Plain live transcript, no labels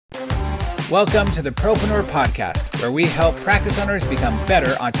Welcome to the Propreneur Podcast, where we help practice owners become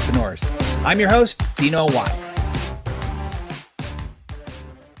better entrepreneurs. I'm your host, Dino Watt.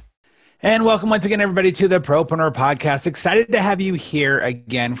 And welcome once again, everybody, to the Propreneur Podcast. Excited to have you here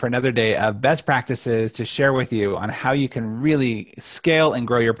again for another day of best practices to share with you on how you can really scale and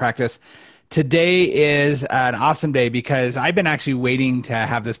grow your practice. Today is an awesome day because I've been actually waiting to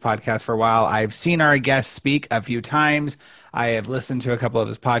have this podcast for a while. I've seen our guest speak a few times. I have listened to a couple of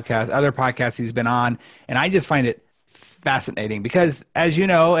his podcasts, other podcasts he's been on, and I just find it fascinating because, as you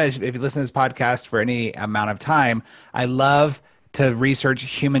know, if you listen to this podcast for any amount of time, I love to research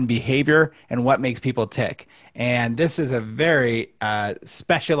human behavior and what makes people tick. And this is a very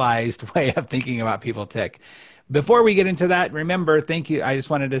specialized way of thinking about people tick. Before we get into that, remember, thank you. I just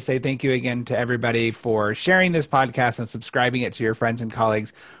wanted to say thank you again to everybody for sharing this podcast and subscribing it to your friends and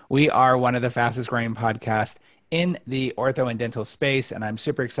colleagues. We are one of the fastest growing podcasts in the ortho and dental space, and I'm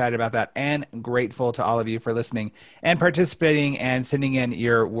super excited about that and grateful to all of you for listening and participating and sending in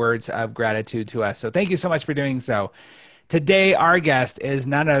your words of gratitude to us. So thank you so much for doing so. Today, our guest is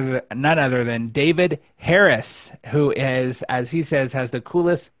none other than David Harris, who is, as he says, has the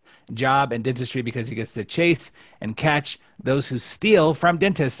coolest job in dentistry because he gets to chase and catch those who steal from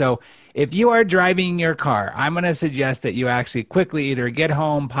dentists. So if you are driving your car, I'm going to suggest that you actually quickly either get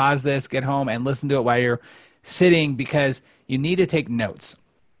home, pause this, get home, and listen to it while you're sitting because you need to take notes.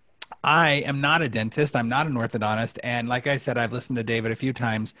 I am not a dentist. I'm not an orthodontist. And like I said, I've listened to David a few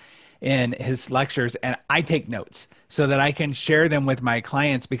times in his lectures, and I take notes so that I can share them with my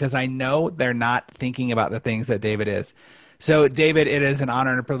clients because I know they're not thinking about the things that David is. So David, it is an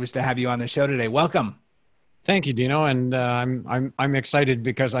honor and a privilege to have you on the show today. Welcome. Thank you, Dino. And I'm excited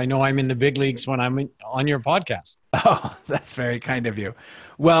because I know I'm in the big leagues when I'm on your podcast. Oh, that's very kind of you.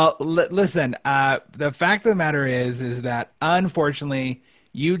 Well, listen, the fact of the matter is that unfortunately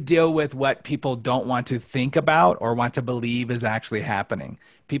you deal with what people don't want to think about or want to believe is actually happening.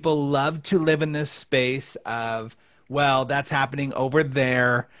 People love to live in this space of, well, that's happening over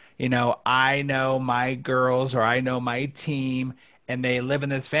there. You know, I know my girls or I know my team, and they live in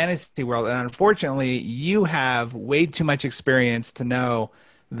this fantasy world. And unfortunately, you have way too much experience to know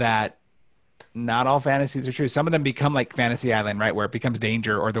that not all fantasies are true. Some of them become like Fantasy Island, right? Where it becomes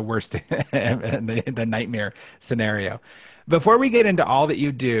danger or the worst, the nightmare scenario. Before we get into all that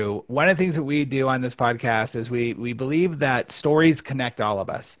you do, one of the things that we do on this podcast is we believe that stories connect all of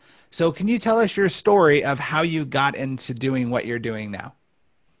us. So can you tell us your story of how you got into doing what you're doing now?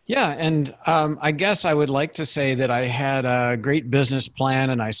 Yeah. And I guess I would like to say that I had a great business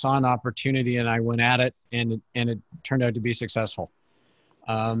plan and I saw an opportunity and I went at it and it turned out to be successful.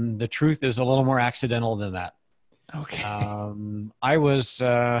 The truth is a little more accidental than that. Okay. I was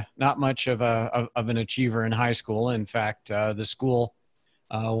not much of an achiever in high school. In fact, the school,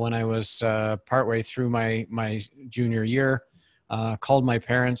 when I was partway through my junior year, called my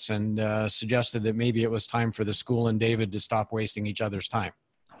parents and suggested that maybe it was time for the school and David to stop wasting each other's time.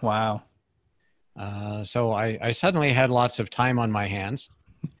 Wow. So I suddenly had lots of time on my hands,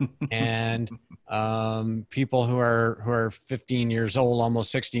 and people who are 15 years old, almost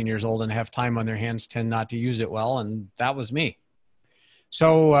 16 years old, and have time on their hands tend not to use it well, and that was me.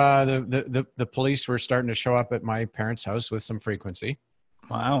 So the police were starting to show up at my parents' house with some frequency.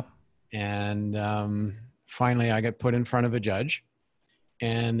 Wow. And finally, I got put in front of a judge,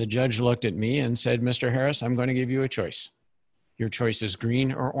 and the judge looked at me and said, "Mr. Harris, I'm going to give you a choice. Your choice is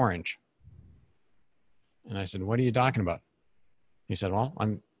green or orange." And I said, "What are you talking about?" He said, "Well,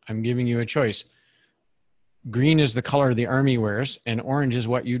 I'm giving you a choice. Green is the color the Army wears, and orange is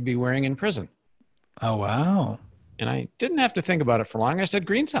what you'd be wearing in prison." Oh, wow. And I didn't have to think about it for long. I said,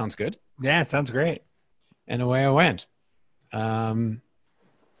 "Green sounds good." Yeah, it sounds great. And away I went. And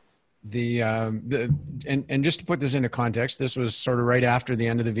just to put this into context, this was sort of right after the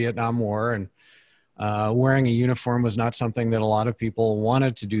end of the Vietnam War, and wearing a uniform was not something that a lot of people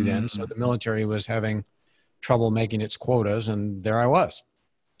wanted to do then. So the military was having trouble making its quotas, and there I was.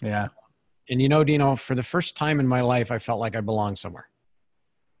 Yeah. And you know, Dino, for the first time in my life, I felt like I belonged somewhere.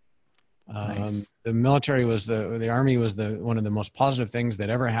 Nice. The military was the Army was one of the most positive things that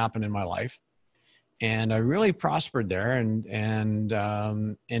ever happened in my life. And I really prospered there and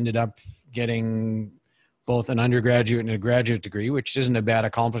ended up getting both an undergraduate and a graduate degree, which isn't a bad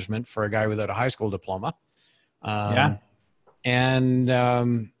accomplishment for a guy without a high school diploma. Yeah. And,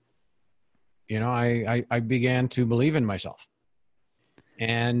 you know, I began to believe in myself.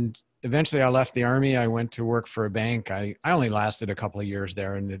 And eventually I left the Army. I went to work for a bank. I only lasted a couple of years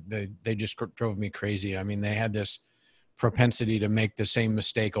there, and they just drove me crazy. I mean, they had this propensity to make the same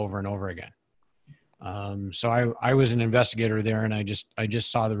mistake over and over again. So I was an investigator there, and I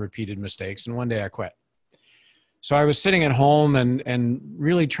just saw the repeated mistakes. And one day I quit. So I was sitting at home and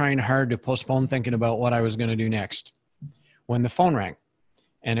really trying hard to postpone thinking about what I was going to do next when the phone rang.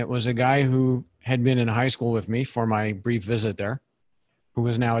 And it was a guy who had been in high school with me for my brief visit there, who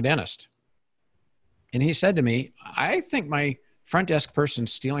was now a dentist. And he said to me, I think my front desk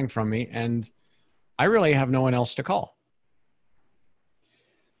person's stealing from me, and I really have no one else to call.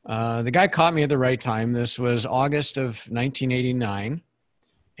 The guy caught me at the right time. This was August of 1989.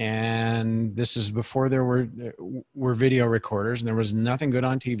 And this is before there were video recorders, and there was nothing good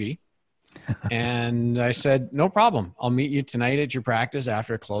on TV. And I said, no problem. I'll meet you tonight at your practice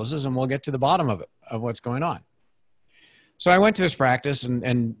after it closes, and we'll get to the bottom of it, of what's going on. So I went to his practice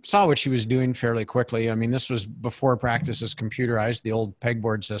and saw what she was doing fairly quickly. I mean, this was before practices computerized, the old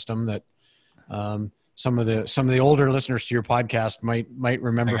pegboard system that some of the older listeners to your podcast might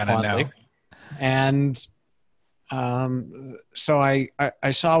remember fondly. And so I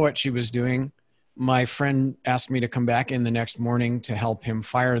saw what she was doing. My friend asked me to come back in the next morning to help him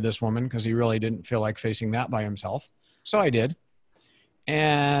fire this woman because he really didn't feel like facing that by himself. So I did.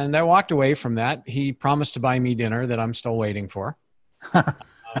 And I walked away from that. He promised to buy me dinner that I'm still waiting for.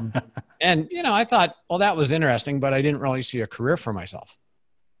 And, I thought, well, that was interesting, but I didn't really see a career for myself.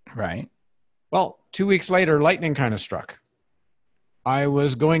 Right. Well, 2 weeks later, lightning kind of struck. I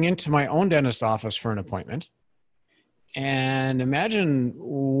was going into my own dentist office for an appointment. And imagine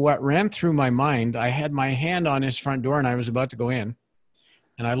what ran through my mind. I had my hand on his front door and I was about to go in.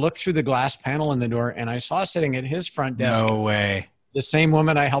 And I looked through the glass panel in the door and I saw sitting at his front desk. No way. The same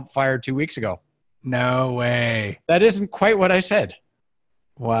woman I helped fire 2 weeks ago. No way. That isn't quite what I said.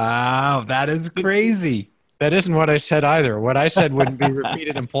 Wow, that is crazy. That isn't what I said either. What I said wouldn't be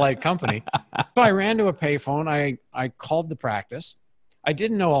repeated in polite company. So I ran to a payphone. I called the practice. I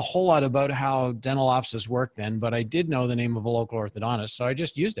didn't know a whole lot about how dental offices work then, but I did know the name of a local orthodontist, so I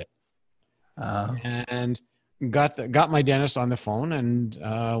just used it. And got my dentist on the phone. And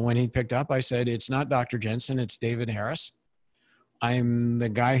when he picked up, I said, "It's not Dr. Jensen, it's David Harris. I'm the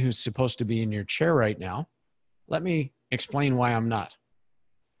guy who's supposed to be in your chair right now. Let me explain why I'm not."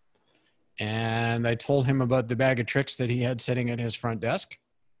 And I told him about the bag of tricks that he had sitting at his front desk.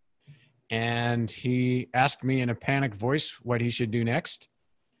 And he asked me in a panicked voice what he should do next.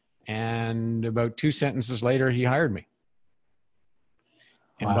 And about 2 sentences later, he hired me.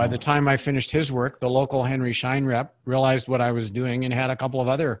 And Wow. by the time I finished his work, the local Henry Schein rep realized what I was doing and had a couple of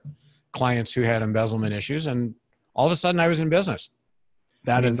other clients who had embezzlement issues. And all of a sudden I was in business.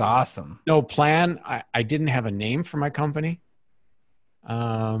 That is awesome. No plan. I didn't have a name for my company.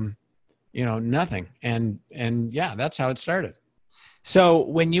 Nothing. And yeah, that's how it started. So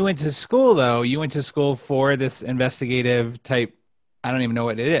when you went to school, though, you went to school for this investigative type. I don't even know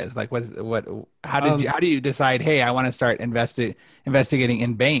what it is. Like, how do you decide, hey, I want to start investigating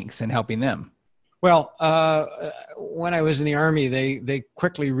in banks and helping them? Well, when I was in the Army, they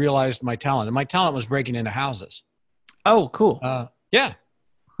quickly realized my talent, and my talent was breaking into houses. Oh, cool. Yeah.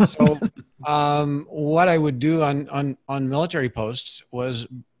 So what I would do on military posts was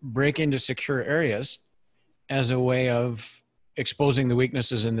break into secure areas as a way of exposing the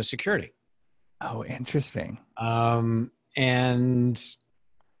weaknesses in the security. Oh, interesting. That's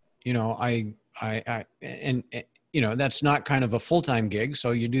not kind of a full-time gig. So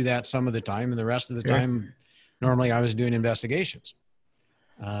you do that some of the time, and the rest of the time, normally I was doing investigations.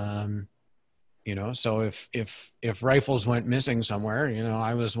 So if rifles went missing somewhere,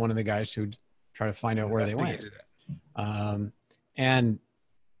 I was one of the guys who'd try to find out where they went.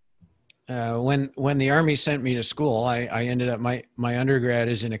 When the Army sent me to school, I ended up, my undergrad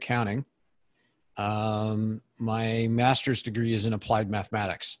is in accounting. My master's degree is in applied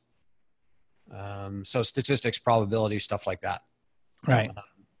mathematics. So statistics, probability, stuff like that. Right.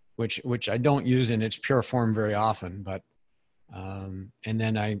 Which I don't use in its pure form very often, but, and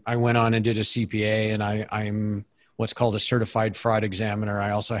then I went on and did a CPA, and I'm what's called a certified fraud examiner.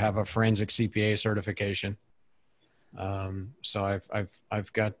 I also have a forensic CPA certification. So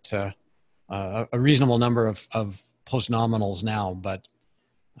I've got, a reasonable number of post-nominals now, but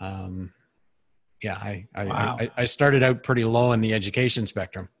I started out pretty low in the education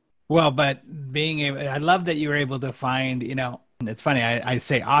spectrum. Well, but I love that you were able to find, it's funny. I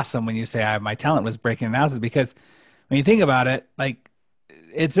say awesome when you say my talent was breaking in houses, because when you think about it, like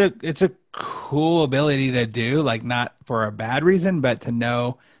it's a cool ability to do, like not for a bad reason, but to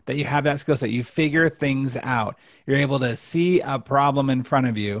know that you have that skill set. You figure things out. You're able to see a problem in front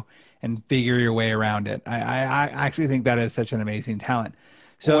of you and figure your way around it. I actually think that is such an amazing talent.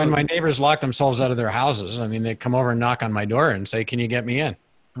 So when my neighbors lock themselves out of their houses, I mean, they come over and knock on my door and say, "Can you get me in?"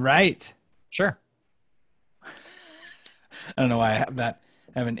 Right. Sure. I don't know why I have that.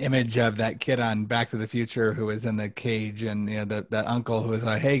 I have an image of that kid on Back to the Future who was in the cage, and that uncle who was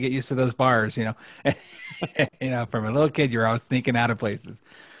like, "Hey, get used to those bars," from a little kid, you're always sneaking out of places.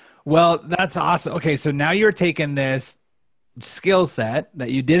 Well, that's awesome. Okay, so now you're taking this skill set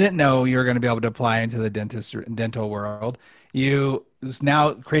that you didn't know you were going to be able to apply into the dental world. You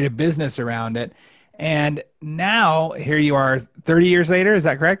now create a business around it, and now here you are, 30 years later. Is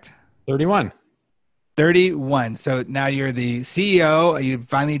that correct? 31. 31. So now you're the CEO. You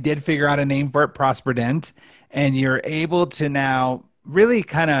finally did figure out a name for it, Prosperident, and you're able to now really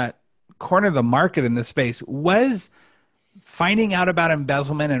kind of corner the market in this space. Was finding out about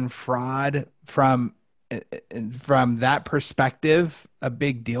embezzlement and fraud from that perspective a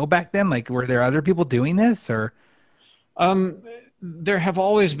big deal back then? Like, were there other people doing this, or? There have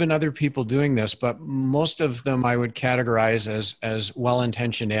always been other people doing this, but most of them I would categorize as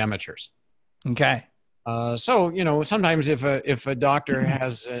well-intentioned amateurs. Okay. So, sometimes if a doctor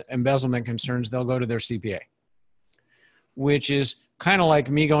has embezzlement concerns, they'll go to their CPA, which is kind of like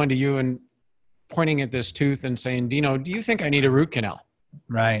me going to you and pointing at this tooth and saying, Dino, do you think I need a root canal?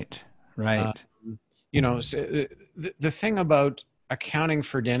 Right. So the thing about accounting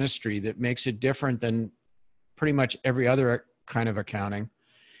for dentistry that makes it different than pretty much every other kind of accounting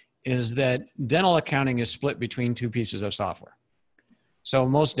is that dental accounting is split between two pieces of software. So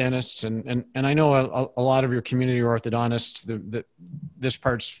most dentists, and I know a lot of your community orthodontists, this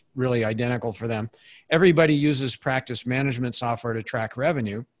part's really identical for them. Everybody uses practice management software to track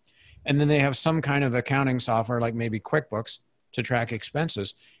revenue, and then they have some kind of accounting software like maybe QuickBooks to track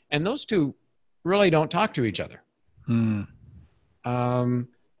expenses. And those two really don't talk to each other.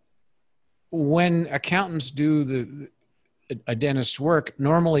 When accountants do a dentist's work,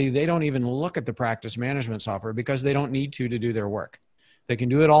 normally they don't even look at the practice management software because they don't need to do their work. They can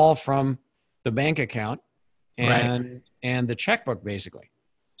do it all from the bank account and the checkbook, basically.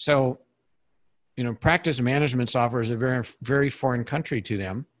 So, practice management software is a very, very foreign country to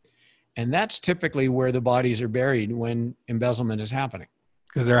them. And that's typically where the bodies are buried when embezzlement is happening.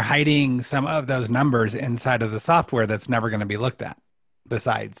 Because they're hiding some of those numbers inside of the software that's never going to be looked at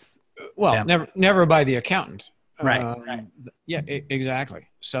besides. Well, never by the accountant. Right. Yeah, exactly.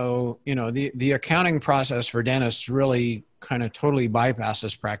 So, the accounting process for dentists really kind of totally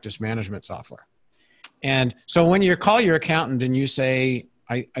bypasses practice management software. And so when you call your accountant and you say,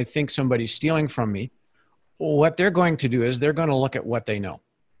 I think somebody's stealing from me, what they're going to do is they're going to look at what they know.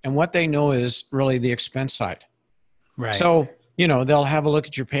 And what they know is really the expense side. Right. So, they'll have a look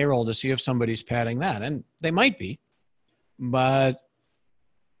at your payroll to see if somebody's padding that. And they might be, but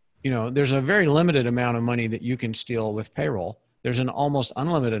there's a very limited amount of money that you can steal with payroll. There's an almost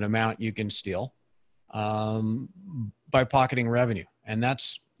unlimited amount you can steal by pocketing revenue. And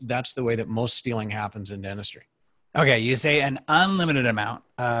that's the way that most stealing happens in dentistry. Okay. You say an unlimited amount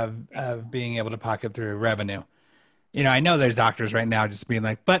of being able to pocket through revenue. I know there's doctors right now just being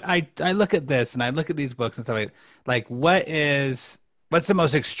like, but I look at this and I look at these books and stuff like what's the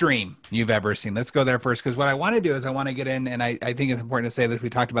most extreme you've ever seen? Let's go there first. Because what I want to do is I want to get in, and I think it's important to say this. We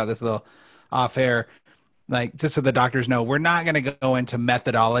talked about this a little off air, like just so the doctors know, we're not going to go into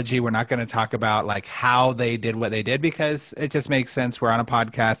methodology. We're not going to talk about like how they did what they did, because it just makes sense. We're on a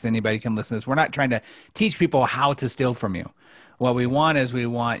podcast. Anybody can listen to this. We're not trying to teach people how to steal from you. What we want is we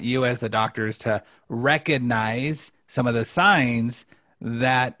want you as the doctors to recognize some of the signs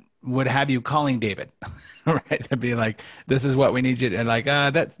that would have you calling David, right? To be like, this is what we need you to, and like,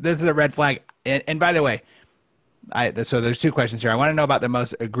 this is a red flag. And by the way, so there's two questions here. I want to know about the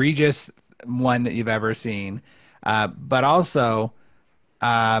most egregious one that you've ever seen, but also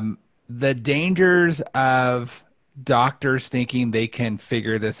the dangers of doctors thinking they can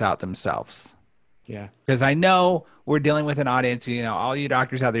figure this out themselves. Yeah. Because I know we're dealing with an audience, all you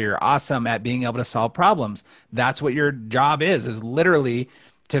doctors out there, you're awesome at being able to solve problems. That's what your job is literally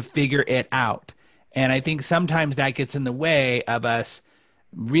to figure it out. And I think sometimes that gets in the way of us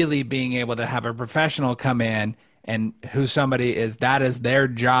really being able to have a professional come in and that is their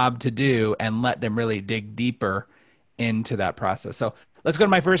job to do, and let them really dig deeper into that process. So let's go to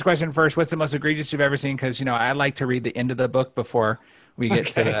my first question first. What's the most egregious you've ever seen? Because, I like to read the end of the book before we get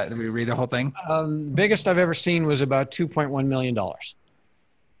to that. We read the whole thing. Biggest I've ever seen was about $2.1 million.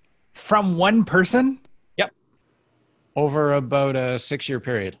 From one person? Yep. Over about a 6-year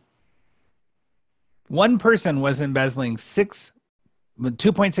period. One person was embezzling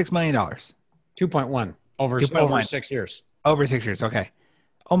 $2.6 million. 2.1 over 6 years. Over 6 years. Okay.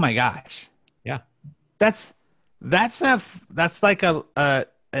 Oh my gosh. Yeah. That's like when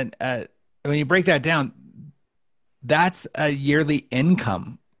you break that down, that's a yearly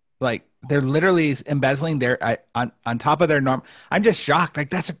income. Like They're literally embezzling their on top of their norm. I'm just shocked. Like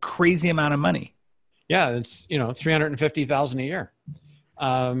that's a crazy amount of money. Yeah, it's, you know, 350,000 a year.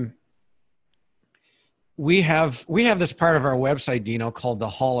 We have this part of our website, Dino, called the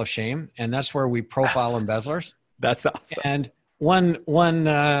Hall of Shame, and that's where we profile embezzlers. That's awesome. And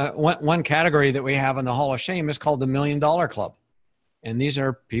one category that we have in the Hall of Shame is called the $1 Million Club. And these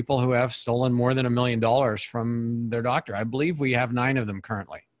are people who have stolen more than $1 million from their doctor. I believe we have 9 of them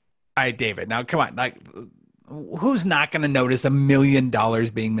currently. All right, David. Now, come on. Like, who's not going to notice $1 million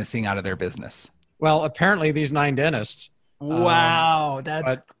being missing out of their business? Well, apparently these 9 dentists. Wow,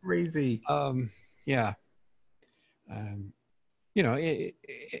 that's crazy. Yeah. You know,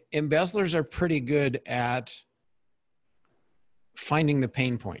 embezzlers are pretty good at finding the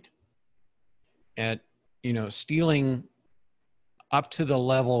pain point, at, you know, stealing up to the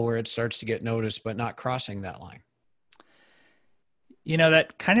level where it starts to get noticed, but not crossing that line. You know,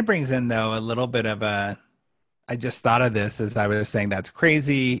 that kind of brings in, though, a little bit of I just thought of this as I was saying, that's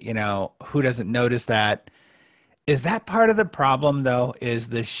crazy. You know, who doesn't notice that? Is that part of the problem, though, is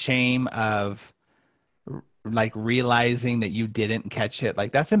the shame of like realizing that you didn't catch it?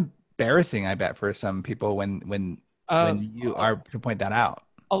 Like that's embarrassing, I bet, for some people when you are to point that out.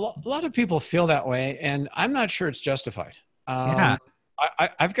 A lot of people feel that way, and I'm not sure it's justified. Yeah.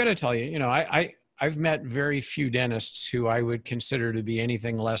 I've got to tell you, you know, I've met very few dentists who I would consider to be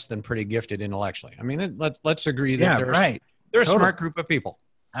anything less than pretty gifted intellectually. I mean, let's agree that they're a smart group of people.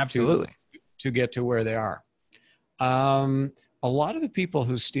 Absolutely. To get to where they are. A lot of the people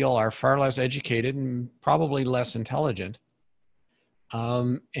who steal are far less educated and probably less intelligent.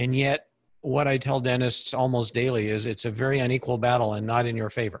 And yet what I tell dentists almost daily is it's a very unequal battle and not in your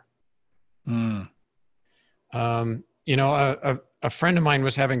favor. Mm. You know, a friend of mine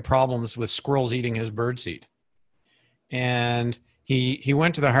was having problems with squirrels eating his birdseed. And he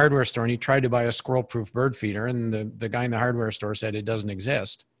went to the hardware store and he tried to buy a squirrel-proof bird feeder. And the guy in the hardware store said it doesn't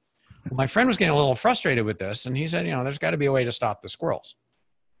exist. Well, my friend was getting a little frustrated with this. And he said, you know, there's got to be a way to stop the squirrels.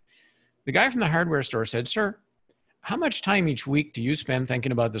 The guy from the hardware store said, sir, how much time each week do you spend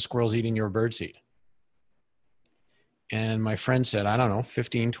thinking about the squirrels eating your birdseed? And my friend said, I don't know,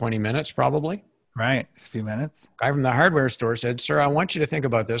 15, 20 minutes probably. Right. Just a few minutes. Guy from the hardware store said, sir, I want you to think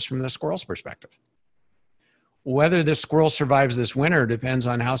about this from the squirrel's perspective. Whether the squirrel survives this winter depends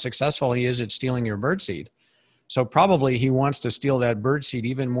on how successful he is at stealing your birdseed. So probably he wants to steal that birdseed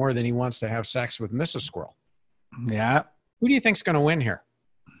even more than he wants to have sex with Mrs. Squirrel. Yeah. Who do you think's going to win here?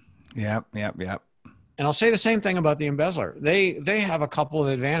 Yep. And I'll say the same thing about the embezzler. They have a couple of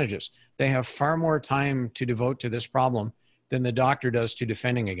advantages. They have far more time to devote to this problem than the doctor does to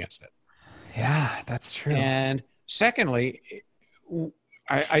defending against it. Yeah, that's true. And secondly,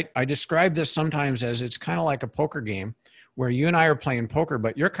 I describe this sometimes as it's kind of like a poker game where you and I are playing poker,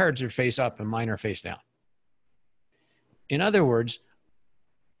 but your cards are face up and mine are face down. In other words,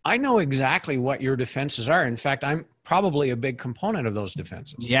 I know exactly what your defenses are. In fact, I'm probably a big component of those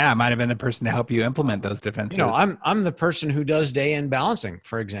defenses. Yeah, I might have been the person to help you implement those defenses. You know, I'm the person who does day-in balancing,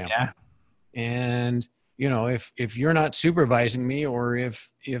 for example. Yeah. And you know, if you're not supervising me, or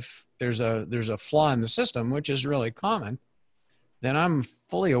if there's a flaw in the system, which is really common, then I'm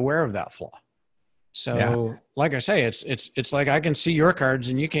fully aware of that flaw. So, like I say, it's like I can see your cards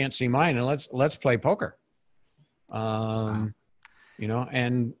and you can't see mine, and let's play poker. You know,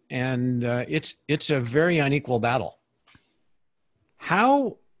 and it's a very unequal battle.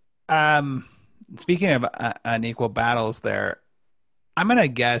 How, speaking of unequal battles there, I'm going to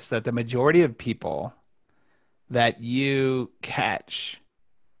guess that the majority of people that you catch,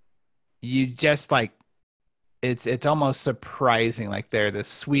 you just like, it's almost surprising. Like they're the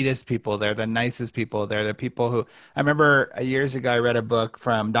sweetest people. They're the nicest people. They're the people who, I remember years ago, I read a book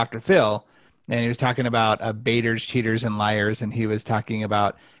from Dr. Phil, and he was talking about baiters, cheaters, and liars. And he was talking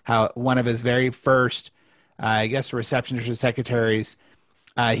about how one of his very first, I guess, receptionists or secretaries,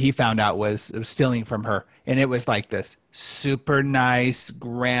 he found out was stealing from her. And it was like this super nice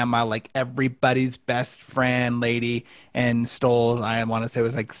grandma, like everybody's best friend lady, and stole, I want to say it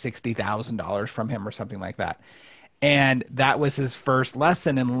was like $60,000 from him or something like that. And that was his first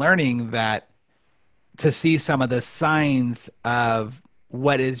lesson in learning that, to see some of the signs of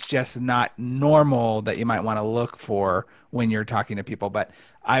what is just not normal that you might want to look for when you're talking to people. But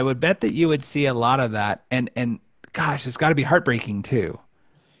I would bet that you would see a lot of that. And gosh, it's got to be heartbreaking too.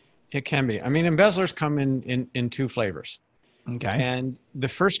 It can be. I mean, embezzlers come in 2 flavors. Okay. And the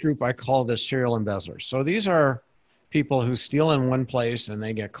first group I call the serial embezzlers. So these are people who steal in one place and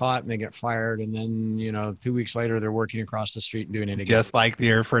they get caught and they get fired. And then, you know, 2 weeks later, they're working across the street and doing it again. Just like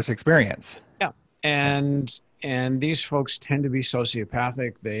your first experience. Yeah. And these folks tend to be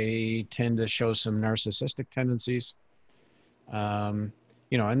sociopathic. They tend to show some narcissistic tendencies. And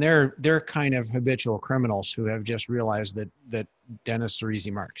they're kind of habitual criminals who have just realized that dentists are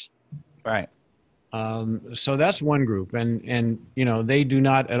easy marks. Right. So that's one group, and they do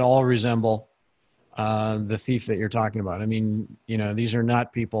not at all resemble the thief that you're talking about. I mean, these are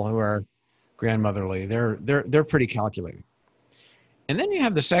not people who are grandmotherly. They're pretty calculating. And then you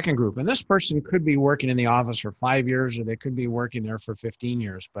have the second group, and this person could be working in the office for 5 years, or they could be working there for 15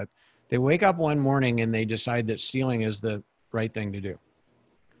 years, but they wake up one morning and they decide that stealing is the right thing to do.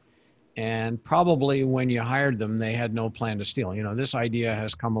 And probably when you hired them, they had no plan to steal. This idea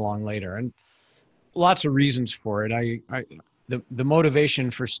has come along later, and lots of reasons for it. The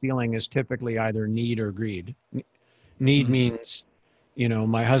motivation for stealing is typically either need or greed. Need means,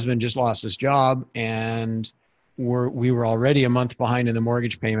 my husband just lost his job and we were already a month behind in the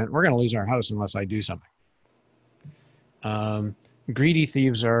mortgage payment. We're going to lose our house unless I do something. Greedy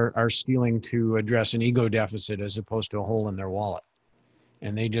thieves are stealing to address an ego deficit as opposed to a hole in their wallet.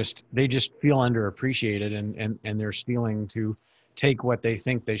 And they just feel underappreciated, and they're stealing to take what they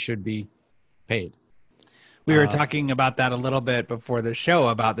think they should be paid. We were talking about that a little bit before the show,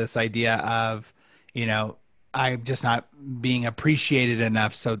 about this idea of, I'm just not being appreciated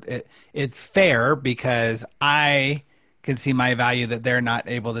enough. So it's fair because I can see my value that they're not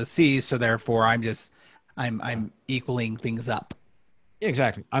able to see. So therefore I'm equaling things up.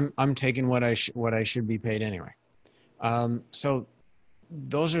 Exactly. I'm taking what I should be paid anyway. So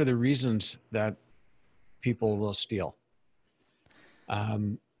those are the reasons that people will steal. I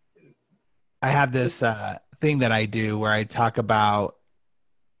have this thing that I do where I talk about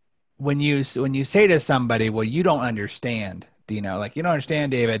when you say to somebody, well, you don't understand, Dino, like, you don't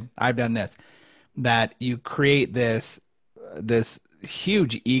understand, David, I've done this, that you create this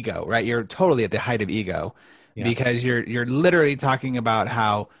huge ego, right? You're totally at the height of ego. Yeah. Because you're literally talking about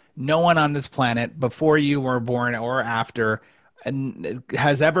how no one on this planet before you were born or after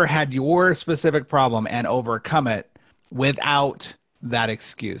has ever had your specific problem and overcome it without that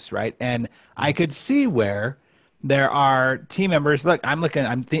excuse, right? And I could see where there are team members. Look,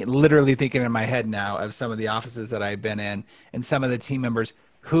 literally thinking in my head now of some of the offices that I've been in and some of the team members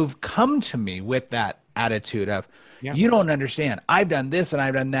who've come to me with that attitude of, you don't understand. I've done this and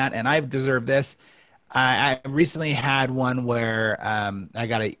I've done that and I've deserved this. I recently had one where I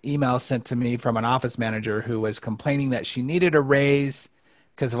got an email sent to me from an office manager who was complaining that she needed a raise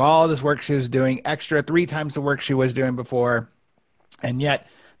because of all this work she was doing, extra 3 times the work she was doing before. And yet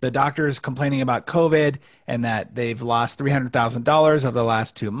the doctor is complaining about COVID and that they've lost $300,000 over the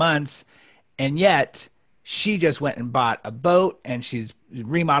last 2 months. And yet she just went and bought a boat and she's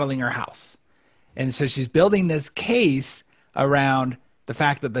remodeling her house. And so she's building this case around the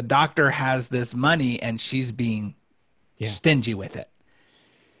fact that the doctor has this money and she's being stingy with it.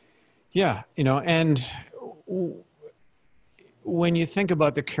 Yeah. And when you think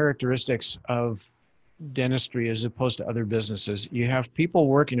about the characteristics of dentistry as opposed to other businesses, you have people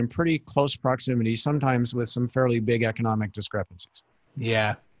working in pretty close proximity, sometimes with some fairly big economic discrepancies.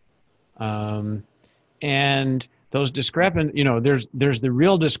 Yeah. And those there's the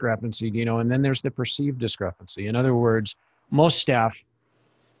real discrepancy, and then there's the perceived discrepancy. In other words, most staff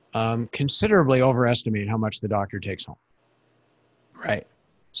considerably overestimate how much the doctor takes home. Right.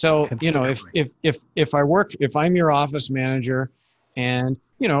 So, if I'm your office manager and,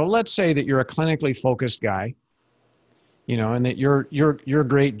 let's say that you're a clinically focused guy, and that your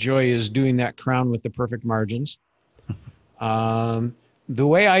great joy is doing that crown with the perfect margins. The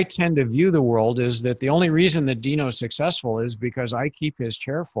way I tend to view the world is that the only reason that Dino's successful is because I keep his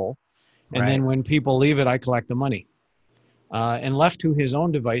chair full. And then when people leave it, I collect the money. And left to his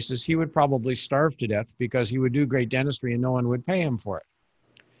own devices, he would probably starve to death because he would do great dentistry and no one would pay him for it.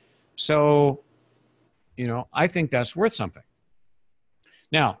 So, I think that's worth something.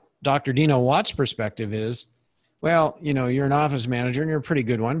 Now, Dr. Dino Watt's perspective is, well, you're an office manager and you're a pretty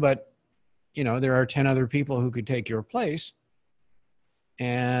good one, but, there are 10 other people who could take your place.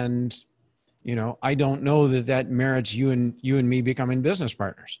 And, I don't know that merits you and me becoming business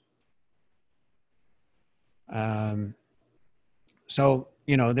partners. So,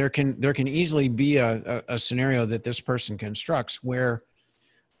 there can easily be a scenario that this person constructs where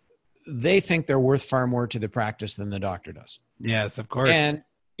they think they're worth far more to the practice than the doctor does. Yes, of course. And,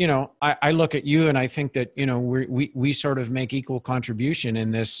 I look at you and I think that, we sort of make equal contribution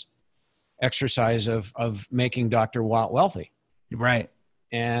in this exercise of making Dr. Watt wealthy. Right.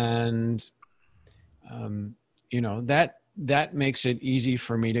 And, that makes it easy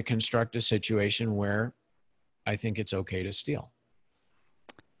for me to construct a situation where I think it's okay to steal.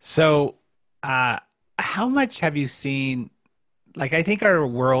 So Uh, how much have you seen? Like, I think our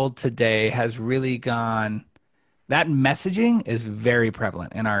world today has really gone, that messaging is very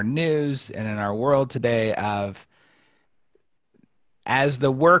prevalent in our news and in our world today of as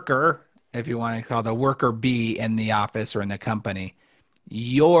the worker, if you want to call the worker bee in the office or in the company,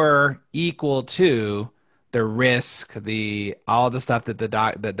 you're equal to the risk, the all the stuff that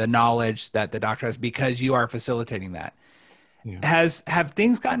the knowledge that the doctor has because you are facilitating that. Yeah. Have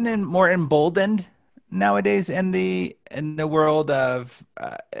things gotten more emboldened nowadays in the world of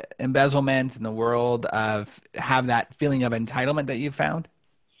embezzlement, in the world of have that feeling of entitlement that you found?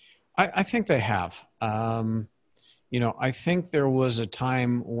 I think they have. I think there was a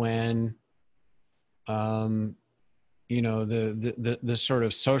time when, um, the sort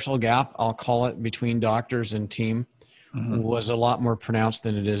of social gap, I'll call it, between doctors and team Hmm. was a lot more pronounced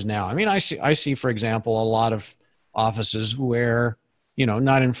than it is now. I mean, I see, for example, a lot of offices where,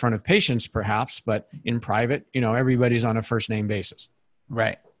 not in front of patients perhaps, but in private, everybody's on a first name basis.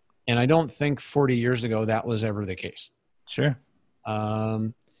 Right. And I don't think 40 years ago that was ever the case. Sure.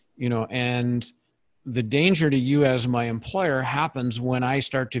 Um, and the danger to you as my employer happens when I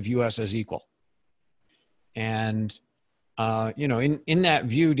start to view us as equal. And in that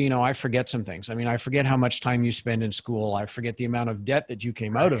view, I forget some things. I mean, I forget how much time you spend in school. I forget the amount of debt that you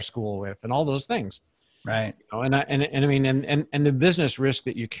came out of Right. school with, and all those things. Right. And I mean, and the business risk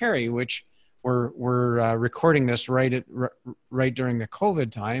that you carry, which we're recording this right during the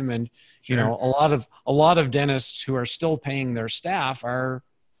COVID time, and Sure. a lot of dentists who are still paying their staff are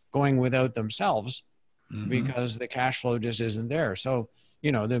going without themselves Hmm. because the cash flow just isn't there. So,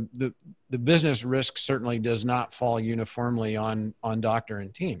 the business risk certainly does not fall uniformly on doctor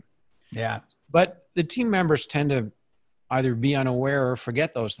and team, Yeah. but the team members tend to either be unaware or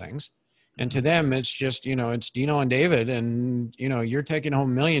forget those things. And to Mhm. them, it's just, it's Dino and David, and, you're taking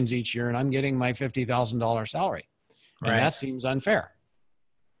home millions each year and I'm getting my $50,000 salary. And Right. that seems unfair.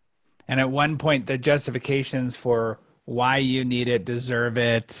 And at one point, the justifications for why you need it, deserve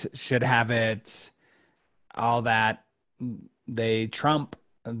it, should have it, all that, they trump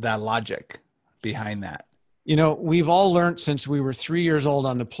the logic behind that. We've all learned since we were 3 years old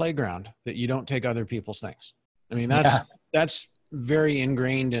on the playground that you don't take other people's things. I mean, Yeah. that's very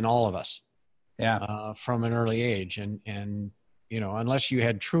ingrained in all of us Yeah. from an early age. And, unless you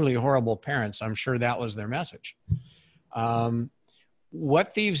had truly horrible parents, I'm sure that was their message. Um,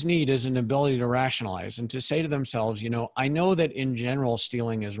 what thieves need is an ability to rationalize and to say to themselves, I know that in general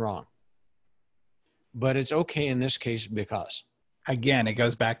stealing is wrong, but it's okay in this case because. Again, it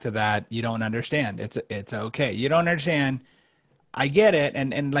goes back to that you don't understand. It's okay. You don't understand. I get it.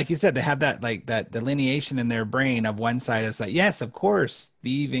 And like you said, they have that like that delineation in their brain of one side is like, yes, of course,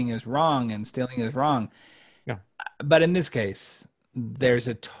 thieving is wrong and stealing is wrong. Yeah. But in this case, there's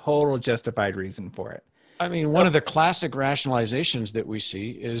a total justified reason for it. I mean, one So, of the classic rationalizations that we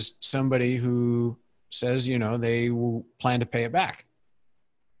see is somebody who says, they will plan to pay it back.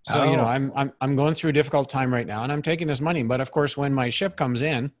 So, oh, I'm going through a difficult time right now and I'm taking this money, but of course, when my ship comes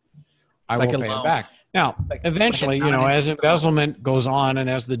in, I it's like will a pay it loan, back. Now, like a eventually, as non-interest loan. embezzlement goes on and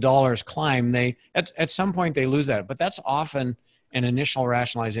as the dollars climb, they at some point they lose that. But that's often an initial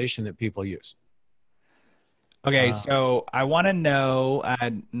rationalization that people use. Okay, Uh, so I want to know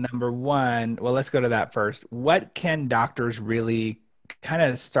number one. Well, let's go to that first. What can doctors really kind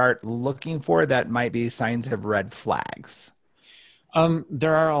of start looking for that might be signs of red flags?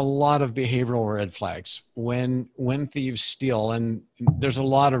 there are a lot of behavioral red flags when thieves steal, and there's a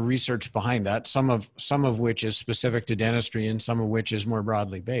lot of research behind that. Some of which is specific to dentistry, and some of which is more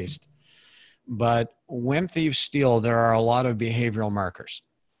broadly based. But when thieves steal, there are a lot of behavioral markers.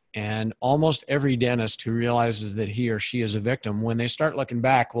 And almost every dentist who realizes that he or she is a victim, when they start looking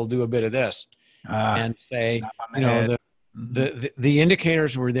back, will do a bit of this and say, Knock on the you know, head. the Hmm. the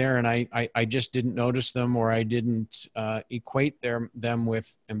indicators were there and I just didn't notice them, or I didn't equate them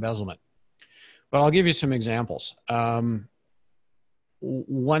with embezzlement. But I'll give you some examples.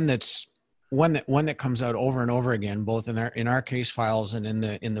 One that's one that comes out over and over again, both in our case files and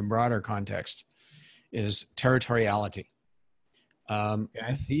in the broader context, is territoriality.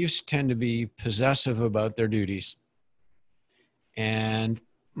 Okay. Thieves tend to be possessive about their duties, and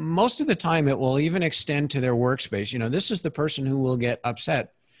most of the time it will even extend to their workspace. This is the person who will get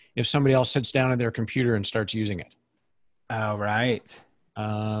upset if somebody else sits down at their computer and starts using it. All right.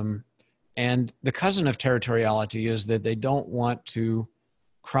 Um, and the cousin of territoriality is that they don't want to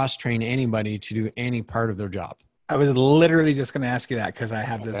cross train anybody to do any part of their job. I was literally just going to ask you that because I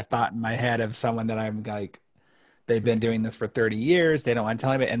have this Okay. thought in my head of someone that I'm like, they've been doing this for 30 years. They don't want to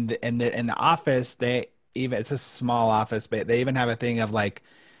tell anybody. And in the office, they even, it's a small office, but they even have a thing of like,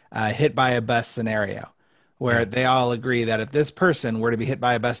 hit by a bus scenario, where Yeah. they all agree that if this person were to be hit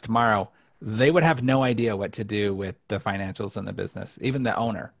by a bus tomorrow, they would have no idea what to do with the financials in the business, even the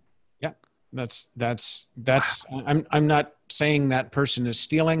owner. Yeah. I'm not saying that person is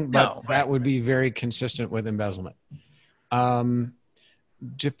stealing, but No, that right. would be very consistent with embezzlement. Um,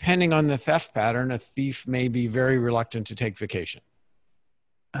 Depending on the theft pattern, a thief may be very reluctant to take vacation.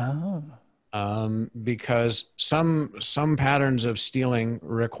 Oh. Because some patterns of stealing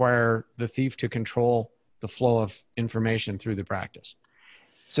require the thief to control the flow of information through the practice.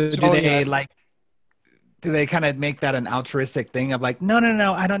 So So yeah, do they kind of make that an altruistic thing of like, no, no,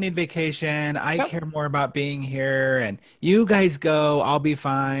 no, I don't need vacation. I yep. care more about being here and you guys go, I'll be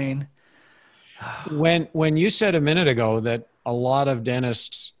fine. When you said a minute ago that a lot of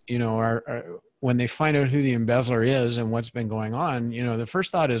dentists, are when they find out who the embezzler is and what's been going on, the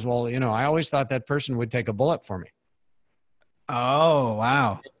first thought is, well, I always thought that person would take a bullet for me. Oh,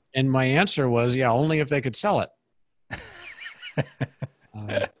 wow. And my answer was, yeah, only if they could sell it.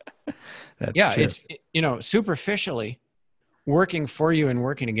 That's Yeah, true. superficially, working for you and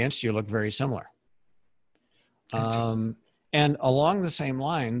working against you look very similar. Interesting. And along the same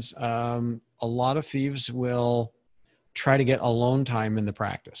lines, a lot of thieves will try to get alone time in the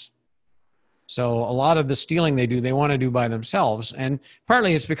practice. So a lot of the stealing they want to do by themselves. And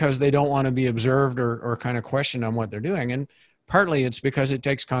partly it's because they don't want to be observed or kind of questioned on what they're doing. And partly it's because it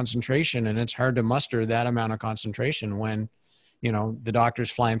takes concentration, and it's hard to muster that amount of concentration when, the doctor's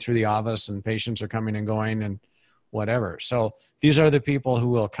flying through the office and patients are coming and going and whatever. So these are the people who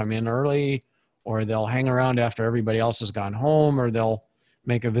will come in early, or they'll hang around after everybody else has gone home, or they'll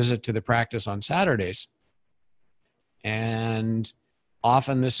make a visit to the practice on Saturdays. And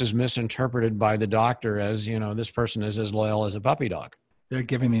often this is misinterpreted by the doctor as, this person is as loyal as a puppy dog. They're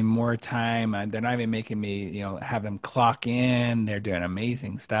giving me more time. And they're not even making me, have them clock in. They're doing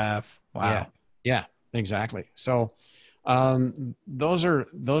amazing stuff. Wow. Yeah. Yeah, exactly. So those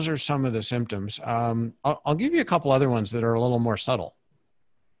are some of the symptoms. I'll give you a couple other ones that are a little more subtle.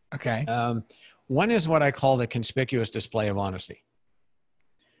 Okay. One is what I call the conspicuous display of honesty.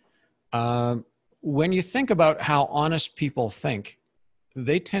 When you think about how honest people think,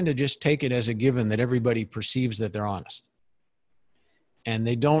 they tend to just take it as a given that everybody perceives that they're honest. And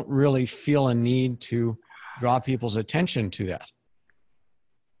they don't really feel a need to draw people's attention to that.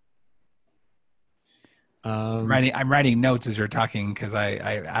 I'm writing notes as you're talking because I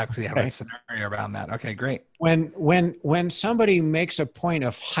actually have a scenario around that. Okay, great. When somebody makes a point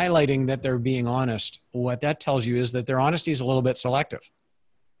of highlighting that they're being honest, what that tells you is that their honesty is a little bit selective.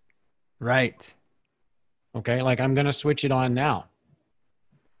 Right. Okay, like I'm going to switch it on now.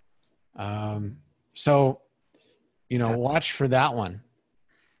 So, watch for that one.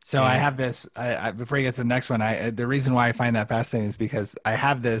 So I have this, before you get to the next one, the reason why I find that fascinating is because I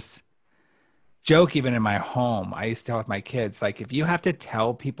have this joke even in my home. I used to tell with my kids, like, if you have to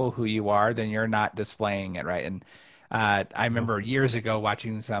tell people who you are, then you're not displaying it, right? And I remember years ago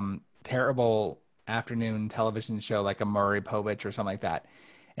watching some terrible afternoon television show like a Maury Povich or something like that.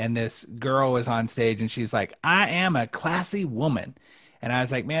 And this girl was on stage and she's like, I am a classy woman. And I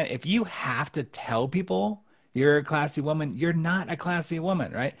was like, man, if you have to tell people you're a classy woman, you're not a classy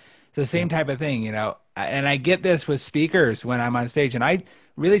woman, right? So same type of thing, and I get this with speakers when I'm on stage, and I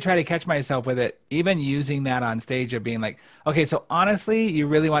really try to catch myself with it, even using that on stage of being like, okay, so honestly, you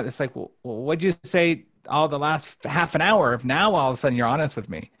really want this, like, well, what'd you say all the last half an hour if now all of a sudden you're honest with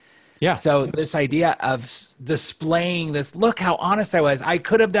me? Yeah. So this idea of displaying this, look how honest I was. I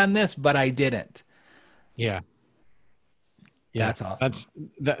could have done this, but I didn't. Yeah. Yeah. That's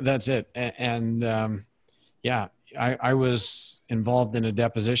awesome. That's it. And yeah, I was involved in a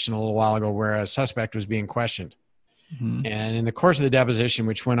deposition a little while ago where a suspect was being questioned. Mm-hmm. And in the course of the deposition,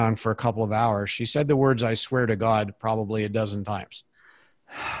 which went on for a couple of hours, she said the words, "I swear to God," probably a dozen times.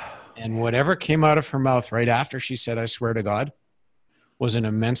 And whatever came out of her mouth right after she said, "I swear to God," was an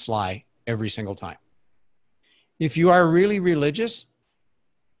immense lie every single time. If you are really religious,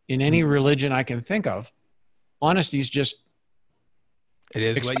 in any religion I can think of, honesty is just It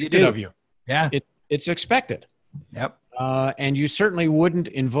is what you expected do. of you. Yeah. It's expected. Yep. And you certainly wouldn't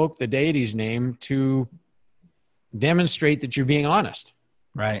invoke the deity's name to demonstrate that you're being honest.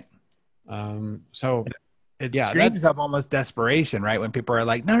 Right. So it yeah, screams of almost desperation, right? When people are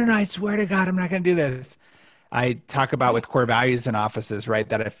like, no, no, no, I swear to God, I'm not going to do this. I talk about with core values in offices, right?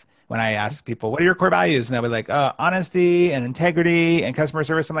 That when I ask people, what are your core values? And they'll be like, honesty and integrity and customer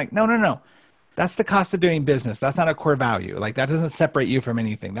service. I'm like, no, no, no. That's the cost of doing business. That's not a core value. Like, that doesn't separate you from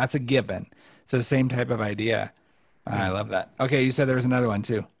anything. That's a given. So the same type of idea. I love that. Okay. You said there was another one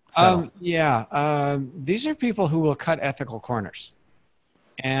too. Yeah. These are people who will cut ethical corners.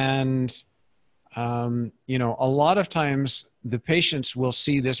 And, you know, a lot of times the patients will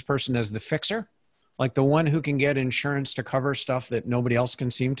see this person as the fixer, like the one who can get insurance to cover stuff that nobody else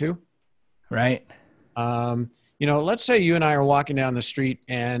can seem to. Right. You know, let's say you and I are walking down the street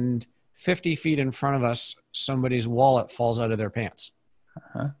and 50 feet in front of us, somebody's wallet falls out of their pants.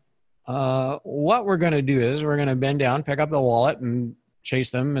 What we're going to do is we're going to bend down, pick up the wallet and chase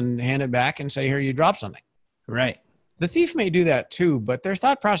them and hand it back and say, here, you dropped something. Right. The thief may do that too, but their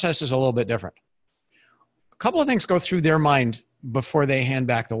thought process is a little bit different. A couple of things go through their mind before they hand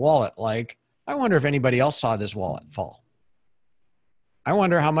back the wallet. Like, I wonder if anybody else saw this wallet fall. I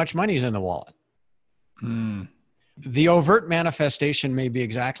wonder how much money's in the wallet. The overt manifestation may be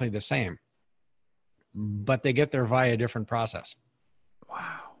exactly the same, but they get there via a different process.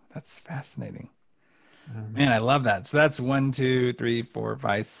 Wow. That's fascinating. Man, I love that. So that's 1, 2, 3, 4,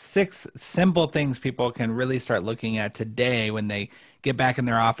 5, 6 simple things people can really start looking at today when they get back in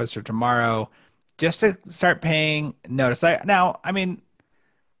their office or tomorrow, just to start paying notice. I mean,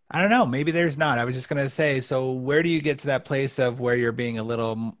 I don't know. Maybe there's not. I was just going to say, so where do you get to that place of where you're being a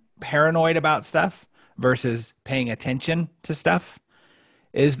little paranoid about stuff versus paying attention to stuff?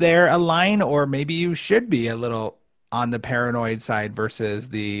 Is there a line, or maybe you should be a little on the paranoid side versus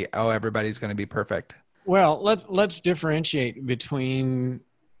the, oh, everybody's going to be perfect? Well, let's differentiate between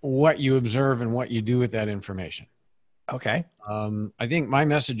what you observe and what you do with that information. Okay. I think my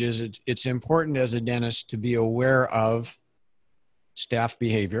message is it's important as a dentist to be aware of staff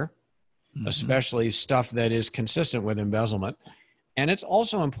behavior, especially stuff that is consistent with embezzlement. And it's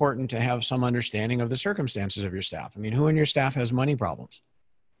also important to have some understanding of the circumstances of your staff. I mean, who in your staff has money problems?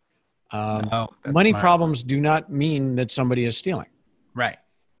 Money problems do not mean that somebody is stealing. Right.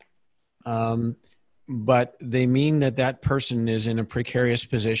 But they mean that that person is in a precarious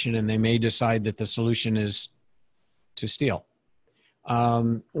position and they may decide that the solution is to steal.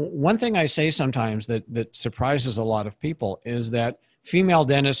 One thing I say sometimes that surprises a lot of people is that female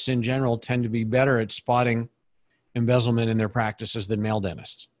dentists in general tend to be better at spotting embezzlement in their practices than male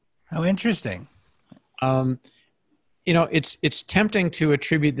dentists. Oh, interesting. You know, it's tempting to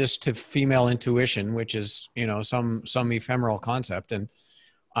attribute this to female intuition, which is, you know, some ephemeral concept. And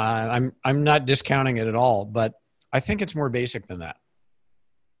I'm not discounting it at all, but I think it's more basic than that.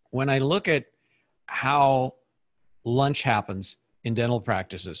 When I look at how lunch happens in dental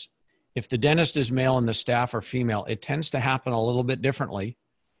practices, if the dentist is male and the staff are female, it tends to happen a little bit differently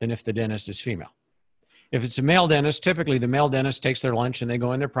than if the dentist is female. If it's a male dentist, typically the male dentist takes their lunch and they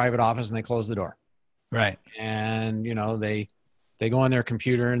go in their private office and they close the door. Right. And, you know, they go on their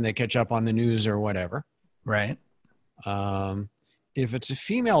computer and they catch up on the news or whatever. Right. If it's a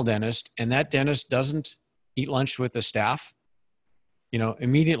female dentist and that dentist doesn't eat lunch with the staff, you know,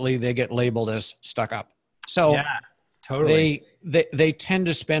 immediately they get labeled as stuck up. So yeah, totally. They tend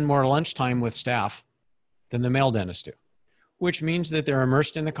to spend more lunchtime with staff than the male dentists do, which means that they're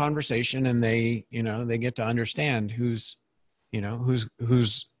immersed in the conversation and they, you know, they get to understand whose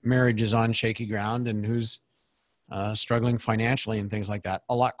marriage is on shaky ground and who's struggling financially and things like that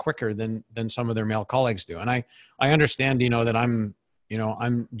a lot quicker than some of their male colleagues do. And I understand, you know, that I'm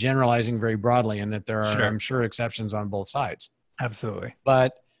generalizing very broadly and that there are, I'm sure, exceptions on both sides. Absolutely.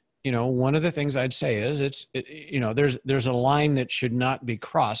 But, you know, one of the things I'd say is you know, there's a line that should not be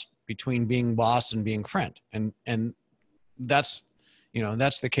crossed between being boss and being friend. And that's, you know,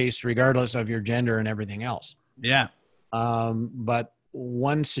 that's the case regardless of your gender and everything else. Yeah. But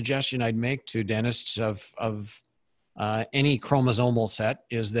one suggestion I'd make to dentists of any chromosomal set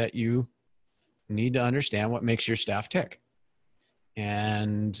is that you need to understand what makes your staff tick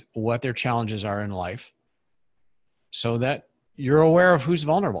and what their challenges are in life so that you're aware of who's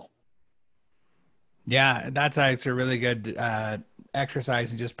vulnerable. Yeah, that's actually a really good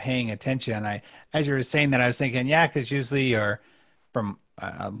exercise in just paying attention. As you were saying that, I was thinking, yeah, because usually well,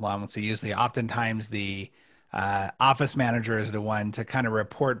 I won't say usually, oftentimes the office manager is the one to kind of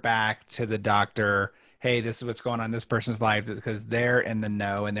report back to the doctor, hey, this is what's going on in this person's life, because they're in the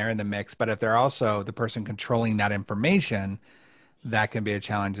know and they're in the mix. But if they're also the person controlling that information, that can be a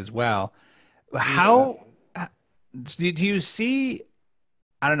challenge as well. How do you see,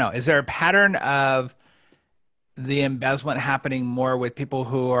 I don't know, is there a pattern of the embezzlement happening more with people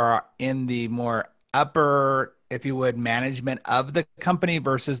who are in the more upper, if you would, management of the company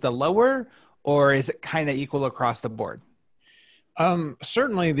versus the lower, or is it kind of equal across the board?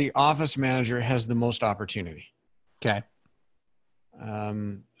 Certainly the office manager has the most opportunity. Okay.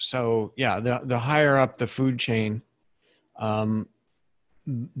 So yeah, the higher up the food chain,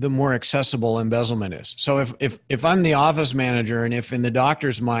 the more accessible embezzlement is. So if I'm the office manager and if in the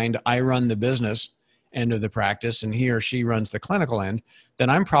doctor's mind, I run the business end of the practice and he or she runs the clinical end, then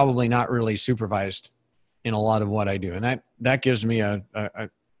I'm probably not really supervised in a lot of what I do. And that gives me a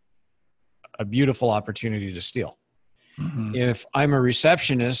beautiful opportunity to steal. Mm-hmm. If I'm a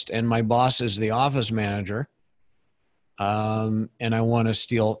receptionist and my boss is the office manager, and I want to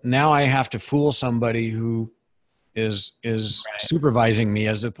steal, now I have to fool somebody who is Right. supervising me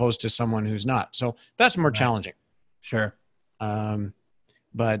as opposed to someone who's not. So that's more Right. challenging. Sure.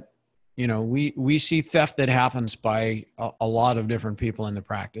 But you know, we see theft that happens by a lot of different people in the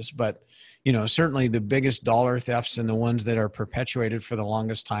practice, but you know, certainly the biggest dollar thefts and the ones that are perpetuated for the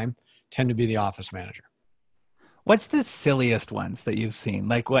longest time tend to be the office manager. What's the silliest ones that you've seen?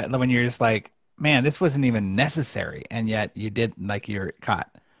 Like what, when you're just like, man, this wasn't even necessary, and yet you did, like, you're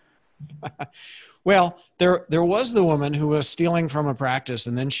caught. Well, there was the woman who was stealing from a practice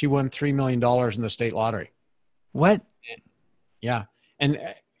and then she won $3 million in the state lottery. What? Yeah. And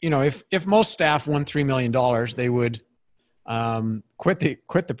you know, if most staff won $3 million, they would quit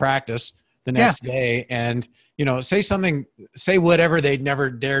the practice the next day and, you know, say whatever they'd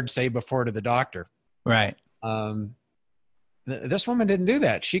never dared say before to the doctor. Right. This woman didn't do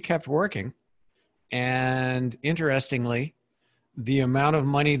that. She kept working. And interestingly, the amount of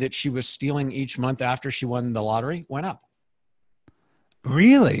money that she was stealing each month after she won the lottery went up.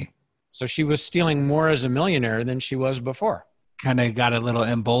 Really? So she was stealing more as a millionaire than she was before. Kind of got a little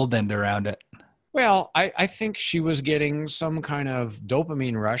emboldened around it. Well, I think she was getting some kind of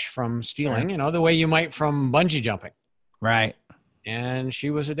dopamine rush from stealing, you know, the way you might from bungee jumping. Right. And she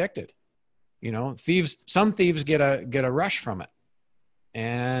was addicted. You know, some thieves get a rush from it.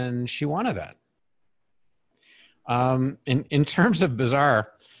 And she wanted that. In terms of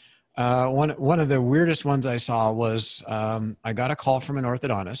bizarre, one of the weirdest ones I saw was I got a call from an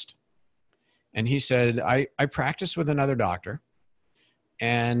orthodontist, and he said, I practice with another doctor,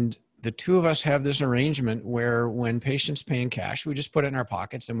 and the two of us have this arrangement where when patients pay in cash, we just put it in our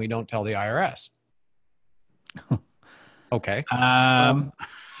pockets and we don't tell the IRS. Okay.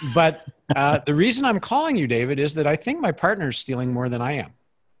 But the reason I'm calling you, David, is that I think my partner's stealing more than I am.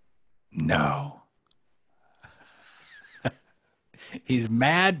 No. He's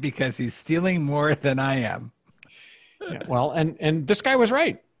mad because he's stealing more than I am. Yeah, well, and this guy was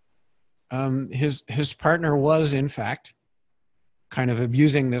right. His partner was, in fact, kind of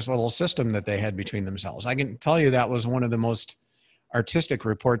abusing this little system that they had between themselves. I can tell you that was one of the most artistic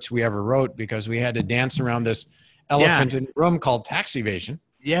reports we ever wrote because we had to dance around this elephant in the room called tax evasion.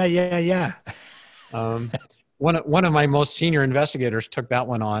 Yeah. One of my most senior investigators took that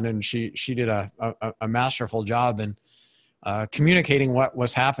one on, and she did a masterful job in communicating what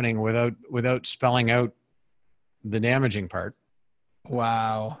was happening without spelling out the damaging part.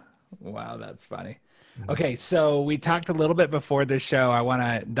 Wow, that's funny. Okay, so we talked a little bit before this show. I want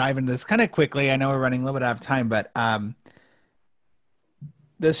to dive into this kind of quickly. I know we're running a little bit out of time, but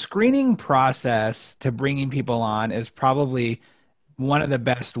the screening process to bringing people on is probably one of the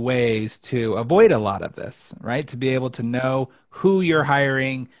best ways to avoid a lot of this, right? To be able to know who you're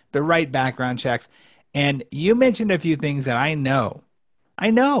hiring, the right background checks. And you mentioned a few things that I know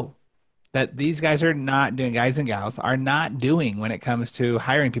that these guys are not doing, guys and gals are not doing when it comes to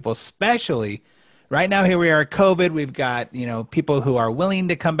hiring people, especially right now. Here we are, COVID. We've got, you know, people who are willing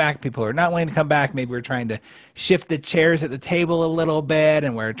to come back, people who are not willing to come back. Maybe we're trying to shift the chairs at the table a little bit,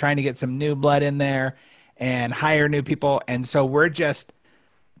 and we're trying to get some new blood in there and hire new people. And so we're just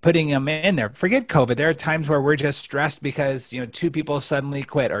putting them in there. Forget COVID. There are times where we're just stressed because, you know, 2 people suddenly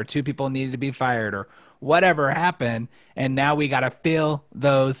quit or 2 people needed to be fired or whatever happened. And now we got to fill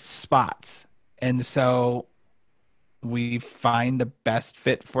those spots. And so we find the best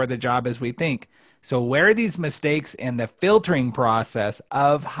fit for the job as we think. So where are these mistakes in the filtering process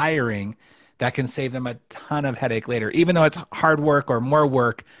of hiring that can save them a ton of headache later, even though it's hard work or more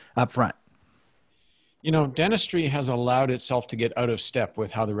work up front? You know, dentistry has allowed itself to get out of step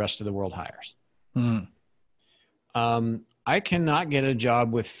with how the rest of the world hires. I cannot get a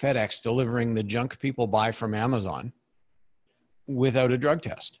job with FedEx delivering the junk people buy from Amazon without a drug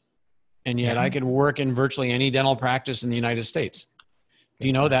test. And yet I can work in virtually any dental practice in the United States. Do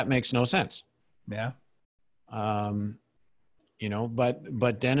you know that makes no sense? Yeah. You know,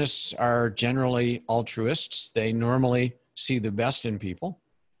 but dentists are generally altruists. They normally see the best in people.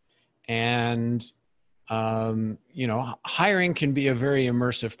 And you know, hiring can be a very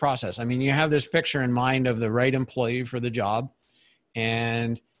immersive process. I mean, you have this picture in mind of the right employee for the job,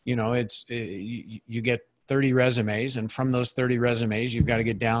 and you know, you get 30 resumes, and from those 30 resumes, you've got to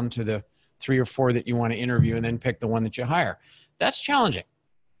get down to the 3 or 4 that you want to interview, and then pick the one that you hire. That's challenging.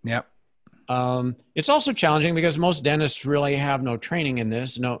 Yep. It's also challenging because most dentists really have no training in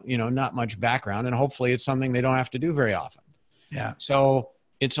this, not much background, and hopefully it's something they don't have to do very often. Yeah. So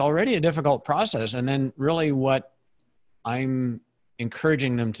it's already a difficult process. And then really what I'm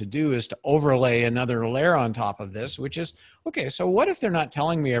encouraging them to do is to overlay another layer on top of this, which is, okay, so what if they're not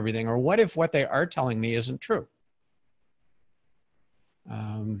telling me everything? Or what if what they are telling me isn't true?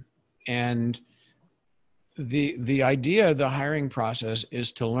 And the idea of the hiring process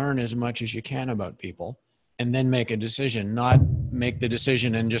is to learn as much as you can about people and then make a decision, not make the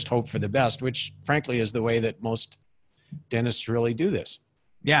decision and just hope for the best, which frankly is the way that most dentists really do this.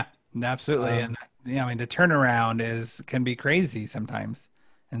 Yeah, absolutely. And I mean, the turnaround can be crazy sometimes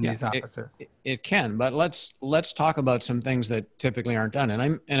in these offices. It can, but let's talk about some things that typically aren't done.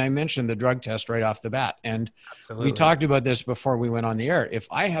 And I mentioned the drug test right off the bat. And we talked about this before we went on the air. If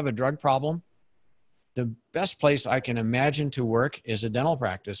I have a drug problem, the best place I can imagine to work is a dental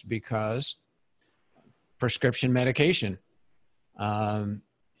practice, because prescription medication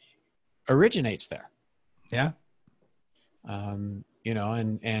originates there. Yeah. A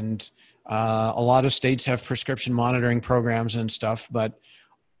lot of states have prescription monitoring programs and stuff, but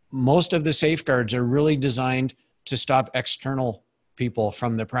most of the safeguards are really designed to stop external people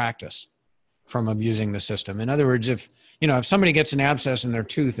from the practice from abusing the system. In other words, if somebody gets an abscess in their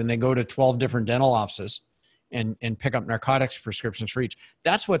tooth and they go to 12 different dental offices and pick up narcotics prescriptions for each,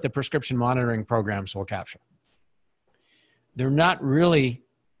 that's what the prescription monitoring programs will capture. They're not really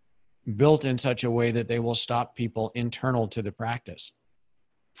built in such a way that they will stop people internal to the practice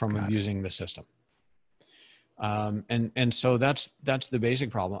from abusing the system. And so that's the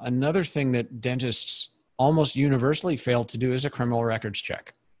basic problem. Another thing that dentists almost universally fail to do is a criminal records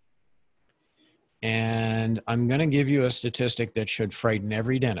check. And I'm going to give you a statistic that should frighten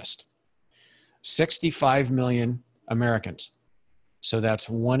every dentist. 65 million Americans. So that's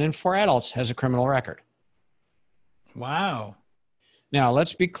 1 in 4 adults has a criminal record. Wow. Now,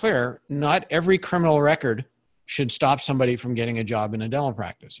 let's be clear. Not every criminal record should stop somebody from getting a job in a dental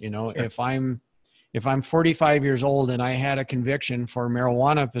practice. Sure. If I'm 45 years old and I had a conviction for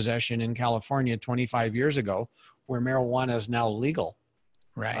marijuana possession in California 25 years ago, where marijuana is now legal.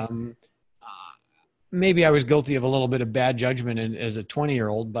 Right. Maybe I was guilty of a little bit of bad judgment as a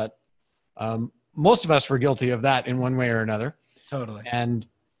 20-year-old, but most of us were guilty of that in one way or another. Totally. And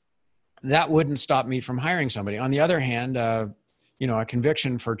that wouldn't stop me from hiring somebody. On the other hand, a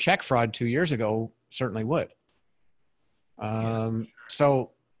conviction for check fraud 2 years ago certainly would.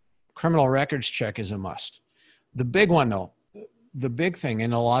 So criminal records check is a must. The big one, though, the big thing,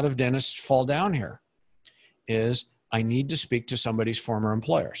 and a lot of dentists fall down here, is I need to speak to somebody's former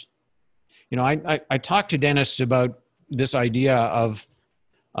employers. I talk to dentists about this idea of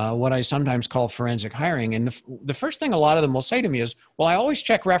what I sometimes call forensic hiring. And the first thing a lot of them will say to me is, well, I always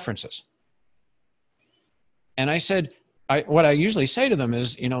check references. And I said, what I usually say to them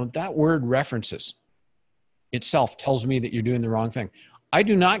is, that word references itself tells me that you're doing the wrong thing. I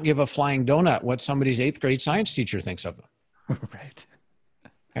do not give a flying donut what somebody's 8th grade science teacher thinks of them. Right.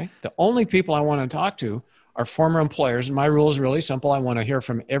 Okay. The only people I want to talk to are former employers. And my rule is really simple. I want to hear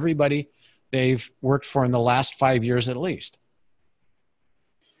from everybody they've worked for in the last 5 years at least.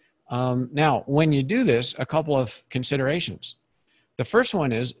 Now, when you do this, a couple of considerations. The first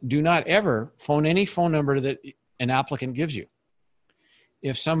one is, do not ever phone any phone number that an applicant gives you.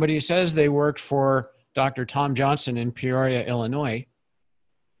 If somebody says they worked for Dr. Tom Johnson in Peoria, Illinois,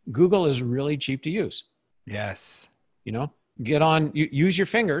 Google is really cheap to use. Yes. Get on, use your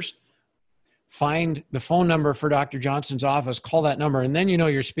fingers, find the phone number for Dr. Johnson's office, call that number, and then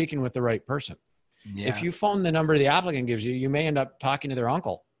you're speaking with the right person. Yeah. If you phone the number the applicant gives you, you may end up talking to their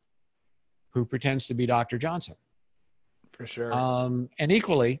uncle who pretends to be Dr. Johnson. For sure. And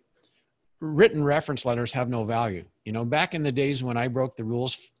equally, written reference letters have no value. Back in the days when I broke the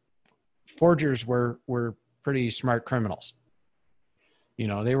rules, forgers were pretty smart criminals.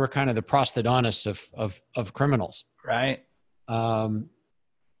 They were kind of the prosthodontists of criminals. Right.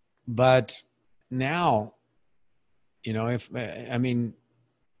 But now,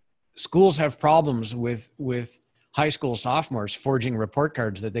 schools have problems with high school sophomores forging report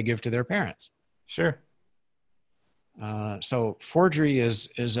cards that they give to their parents. Sure. So forgery is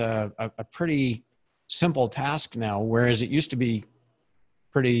a pretty simple task now, whereas it used to be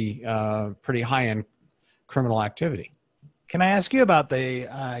pretty high-end criminal activity. Can I ask you about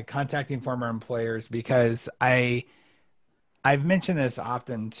the contacting former employers? Because I've mentioned this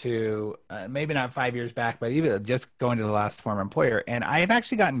often to maybe not 5 years back, but even just going to the last former employer. And I've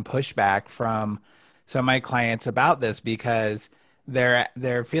actually gotten pushback from some of my clients about this, because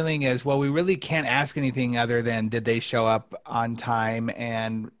their feeling is, well, we really can't ask anything other than did they show up on time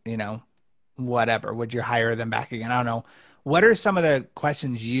and whatever, would you hire them back again? I don't know. What are some of the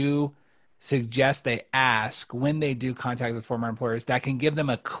questions you suggest they ask when they do contact with former employers that can give them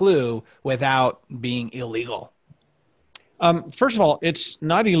a clue without being illegal? First of all, it's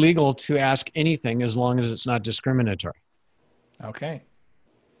not illegal to ask anything as long as it's not discriminatory. Okay.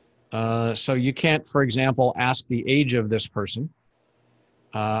 So you can't, for example, ask the age of this person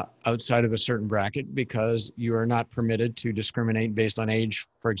outside of a certain bracket because you are not permitted to discriminate based on age,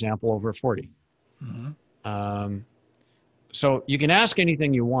 for example, over 40. Mm-hmm. So you can ask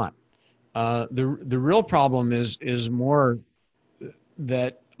anything you want. The real problem is more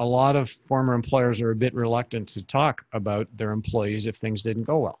that a lot of former employers are a bit reluctant to talk about their employees if things didn't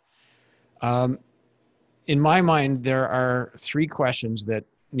go well. In my mind, there are 3 questions that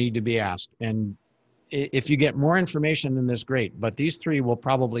need to be asked. And if you get more information than this, great. But these 3 will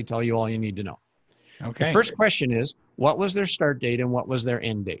probably tell you all you need to know. Okay. The first question is, what was their start date and what was their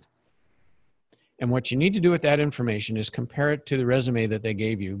end date? And what you need to do with that information is compare it to the resume that they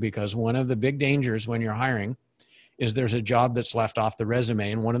gave you, because one of the big dangers when you're hiring is there's a job that's left off the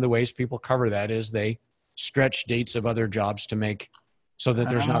resume. And one of the ways people cover that is they stretch dates of other jobs to make so that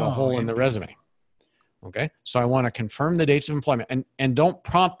there's not a hole in the resume. Okay. So I want to confirm the dates of employment, and don't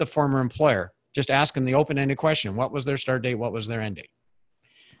prompt the former employer. Just ask them the open-ended question. What was their start date? What was their end date?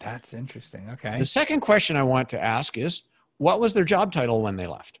 That's interesting. Okay. The second question I want to ask is, what was their job title when they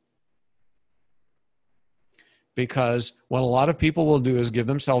left? Because what a lot of people will do is give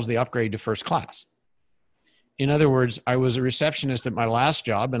themselves the upgrade to first class. In other words, I was a receptionist at my last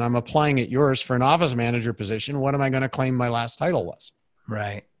job and I'm applying at yours for an office manager position. What am I going to claim my last title was?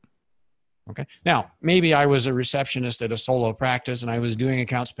 Right. Okay. Now, maybe I was a receptionist at a solo practice and I was doing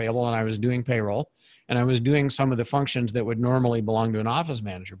accounts payable and I was doing payroll and I was doing some of the functions that would normally belong to an office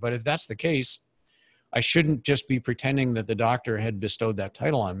manager. But if that's the case, I shouldn't just be pretending that the doctor had bestowed that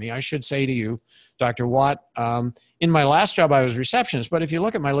title on me. I should say to you, Dr. Watt, in my last job, I was receptionist, but if you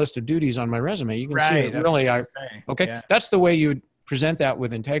look at my list of duties on my resume, you can see that really, that's the way you present that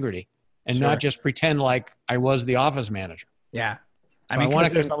with integrity and not just pretend like I was the office manager. Yeah. So I mean,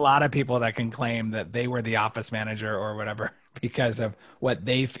 there's a lot of people that can claim that they were the office manager or whatever because of what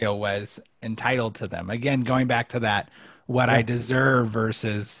they feel was entitled to them. Again, going back to that, what I deserve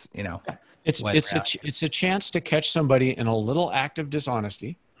versus, you know, it's a chance to catch somebody in a little act of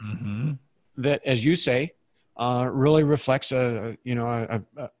dishonesty that, as you say, really reflects a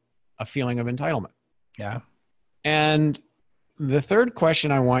feeling of entitlement. Yeah. And the third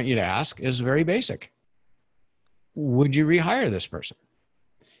question I want you to ask is very basic. Would you rehire this person?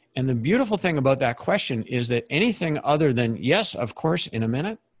 And the beautiful thing about that question is that anything other than yes, of course, in a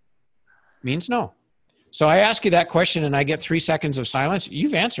minute means no. So I ask you that question and I get 3 seconds of silence.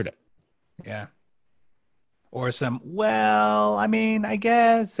 You've answered it. Yeah. Or some, well, I mean, I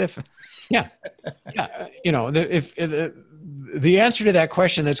guess if. Yeah. You know, if the answer to that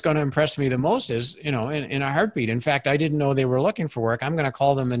question that's going to impress me the most is, you know, in a heartbeat. In fact, I didn't know they were looking for work. I'm going to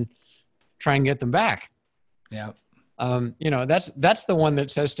call them and try and get them back. Yeah. You know, that's the one that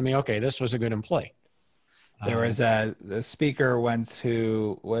says to me, okay, this was a good employee. There was a speaker once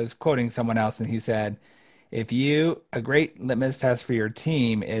who was quoting someone else, and he said, a great litmus test for your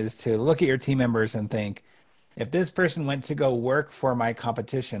team is to look at your team members and think, if this person went to go work for my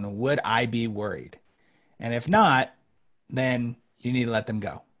competition, would I be worried? And if not, then you need to let them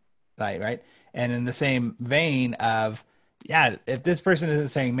go. Right? And in the same vein of, yeah, if this person isn't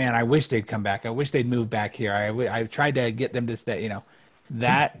saying, man, I wish they'd come back. I wish they'd move back here. I've tried to get them to stay, you know,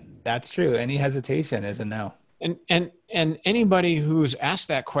 that's true. Any hesitation is a no. And anybody who's asked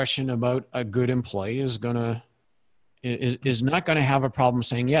that question about a good employee is not going to have a problem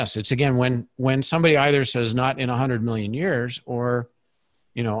saying yes. It's again, when somebody either says not in 100 million years or,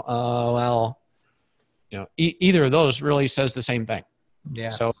 you know, well, you know, either of those really says the same thing.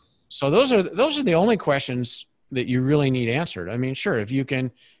 Yeah. So those are the only questions that you really need answered. I mean, sure, if you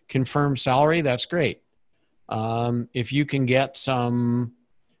can confirm salary, that's great. If you can get some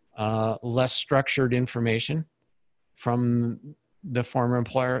less structured information from the former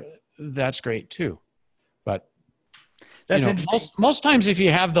employer, that's great too. But you know, most times, if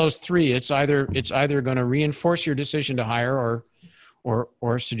you have those 3, it's either going to reinforce your decision to hire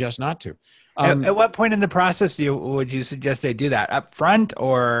or suggest not to. At what point in the process would you suggest they do that? Up front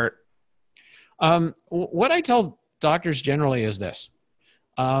or? What I tell doctors generally is this: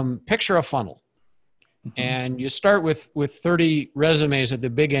 picture a funnel, and you start with 30 resumes at the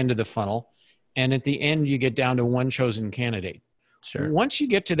big end of the funnel, and at the end you get down to one chosen candidate. Sure. Once you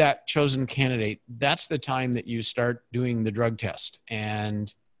get to that chosen candidate, that's the time that you start doing the drug test.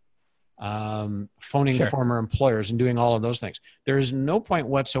 And phoning Sure. former employers and doing all of those things. There is no point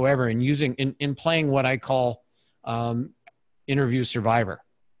whatsoever in in playing what I call interview survivor,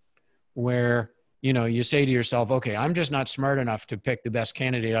 where, you know, you say to yourself, okay, I'm just not smart enough to pick the best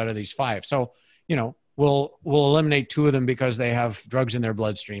candidate out of these 5. So, you know, we'll eliminate 2 of them because they have drugs in their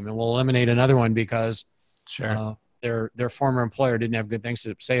bloodstream, and we'll eliminate another one because Sure. their former employer didn't have good things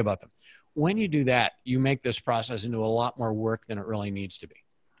to say about them. When you do that, you make this process into a lot more work than it really needs to be.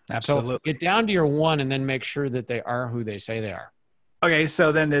 So Absolutely. get down to your 1 and then make sure that they are who they say they are. Okay,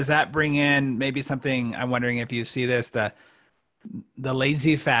 so then does that bring in maybe something, I'm wondering if you see this, the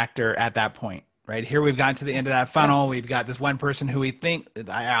lazy factor at that point, right? Here we've gotten to the end of that Yeah. funnel. We've got this one person who we think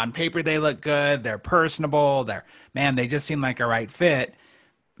on paper they look good, they're personable, they just seem like a right fit.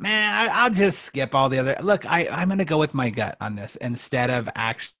 Man, I'll just skip all the other. Look, I'm going to go with my gut on this instead of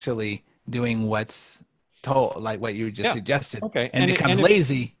actually doing what's told, like what you just Yeah. suggested, Okay. and becomes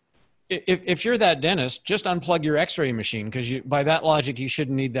lazy. If you're that dentist, just unplug your x-ray machine, because by that logic, you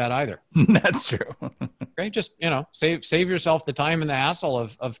shouldn't need that either. That's true. Okay. Just, you know, save yourself the time and the hassle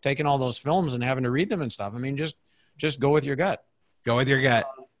of taking all those films and having to read them and stuff. I mean, just go with your gut. Go with your gut.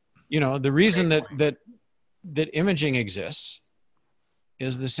 You know, the reason that imaging exists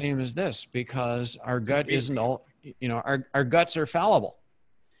is the same as this, because our gut isn't all, you know, our guts are fallible,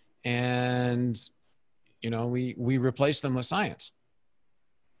 and, you know, we replace them with science.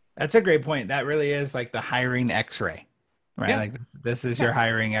 That's a great point. That really is like the hiring x-ray, right? Yeah. Like this is your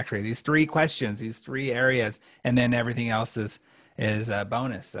hiring x-ray. These 3 questions, these 3 areas, and then everything else is a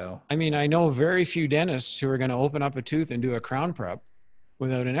bonus. So, I mean, I know very few dentists who are going to open up a tooth and do a crown prep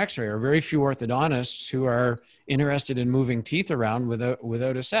without an x-ray, or very few orthodontists who are interested in moving teeth around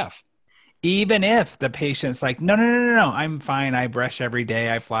without a ceph. even if the patient's like, no, I'm fine. I brush every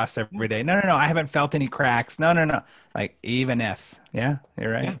day. I floss every day. No, I haven't felt any cracks. No. Like, even if, yeah,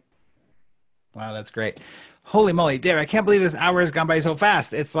 you're right. Yeah. Wow, that's great. Holy moly, Dave, I can't believe this hour has gone by so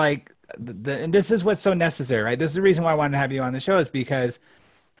fast. It's like and this is what's so necessary, right? This is the reason why I wanted to have you on the show, is because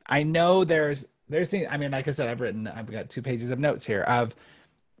I know there's things, I mean, like I said, I've got 2 pages of notes here of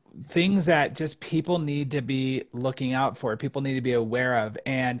things that just people need to be looking out for, people need to be aware of.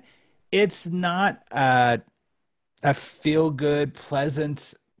 And it's not a feel good,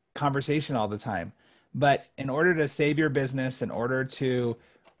 pleasant conversation all the time. But in order to save your business, in order to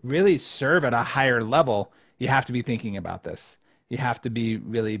really serve at a higher level, you have to be thinking about this. You have to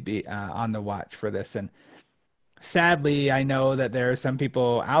really be on the watch for this. And sadly, I know that there are some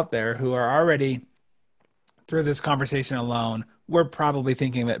people out there who are already, through this conversation alone, we're probably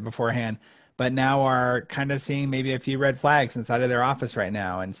thinking of it beforehand, but now are kind of seeing maybe a few red flags inside of their office right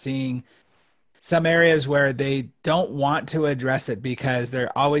now, and seeing some areas where they don't want to address it because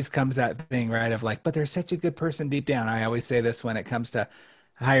there always comes that thing, right, of like, but they're such a good person deep down. I always say this when it comes to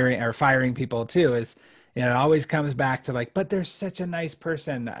hiring or firing people too, is, you know, it always comes back to like, but they're such a nice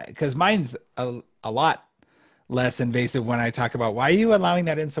person. Because mine's a lot less invasive when I talk about, why are you allowing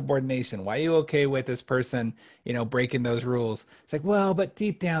that insubordination? Why are you okay with this person, you know, breaking those rules? It's like, well, but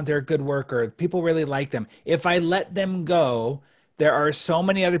deep down, they're a good worker. People really like them. If I let them go, there are so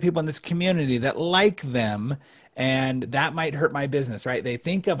many other people in this community that like them, and that might hurt my business, right? They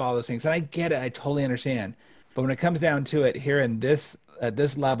think of all those things, and I get it. I totally understand. But when it comes down to it, here in this, at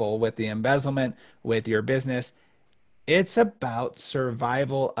this level, with the embezzlement, with your business, it's about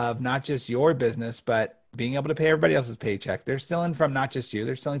survival of not just your business, but being able to pay everybody else's paycheck. They're stealing from not just you,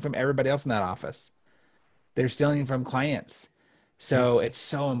 they're stealing from everybody else in that office. They're stealing from clients. So it's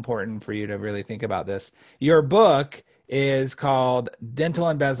so important for you to really think about this. Your book is called Dental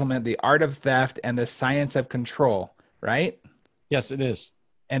Embezzlement, The Art of Theft and the Science of Control, right? Yes, it is.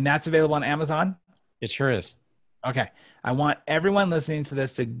 And that's available on Amazon? It sure is. Okay. I want everyone listening to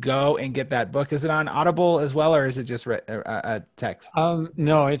this to go and get that book. Is it on Audible as well, or is it just a text?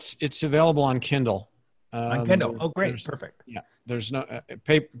 No, it's available on Kindle. On Kindle. Oh, great. Perfect. Yeah. There's no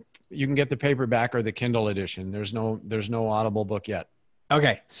paper. You can get the paperback or the Kindle edition. There's no Audible book yet.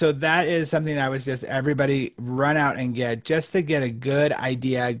 Okay. So that is something that was just everybody run out and get, just to get a good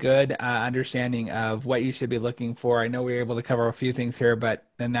idea, good understanding of what you should be looking for. I know we were able to cover a few things here, but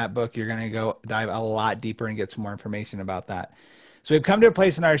in that book, you're going to go dive a lot deeper and get some more information about that. So we've come to a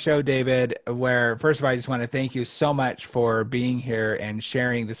place in our show, David, where first of all, I just want to thank you so much for being here and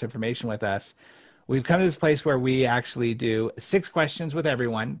sharing this information with us. We've come to this place where we actually do 6 questions with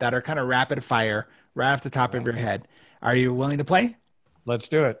everyone that are kind of rapid fire right off the top of your head. Are you willing to play? Let's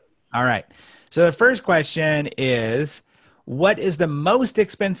do it. All right. So the first question is, what is the most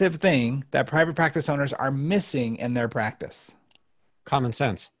expensive thing that private practice owners are missing in their practice? Common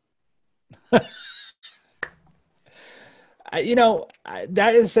sense.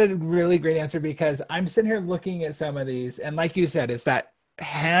 That is a really great answer because I'm sitting here looking at some of these, and like you said, it's that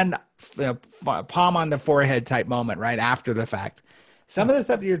hand, palm on the forehead type moment right after the fact. Some Yeah. of the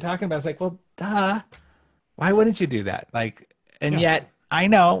stuff that you're talking about is like, well, duh, why wouldn't you do that? Like, and Yeah. yet I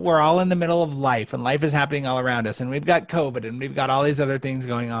know we're all in the middle of life, and life is happening all around us, and we've got COVID, and we've got all these other things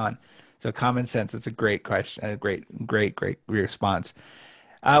going on. So common sense, it's a great question, a great response.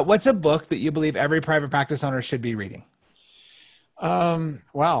 What's a book that you believe every private practice owner should be reading?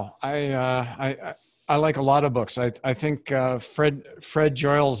 Wow. I like a lot of books. I think Fred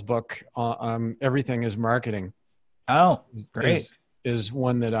Joyle's book, Everything is Marketing, Oh, is great. is, is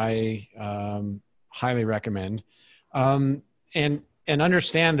one that I highly recommend. Um, and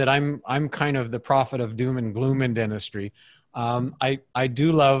understand that I'm kind of the prophet of doom and gloom in dentistry. I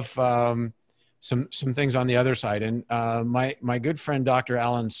do love some things on the other side, and my good friend Dr.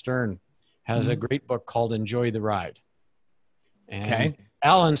 Alan Stern has a Mhm. great book called Enjoy the Ride. And Okay.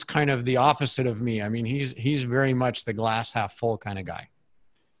 Alan's kind of the opposite of me. I mean, he's very much the glass half full kind of guy.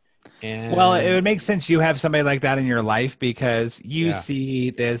 Well, it And would make sense you have somebody like that in your life because you yeah, see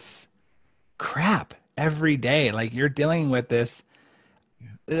this crap every day. Like you're dealing with this.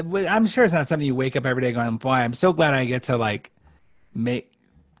 I'm sure it's not something you wake up every day going, boy, I'm so glad I get to like make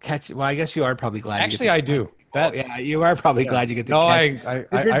catch. Well, I guess you are probably glad you get actually, to I catch. do Oh, that. yeah, you are probably Yeah. glad you get to No, catch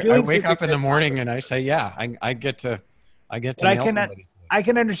because you're I doing wake such a up in the good morning job. and I say, yeah, I get But to nail somebody today. I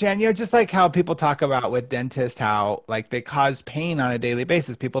can understand, just like how people talk about with dentists, how like they cause pain on a daily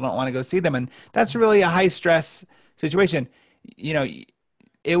basis. People don't want to go see them, and that's really a high stress situation. You know,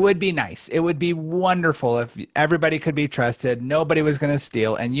 it would be nice. It would be wonderful if everybody could be trusted, nobody was going to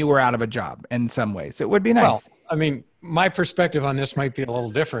steal, and you were out of a job in some ways. It would be Well, nice. I mean, my perspective on this might be a little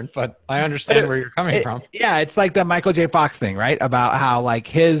different, but I But understand where you're coming from. yeah, it's like the Michael J. Fox thing, right? About how like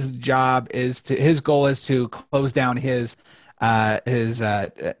his goal is to close down his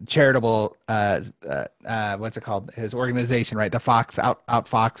charitable what's it called? His organization, right? The Fox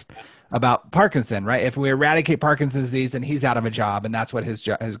outfoxed about Parkinson, right? If we eradicate Parkinson's disease, then he's out of a job, and that's what his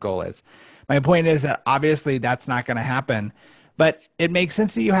goal is. My point is that obviously that's not going to happen, but it makes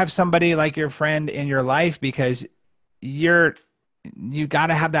sense that you have somebody like your friend in your life because you're you got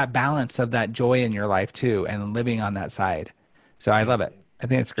to have that balance of that joy in your life too and living on that side. So I Yeah. love it. I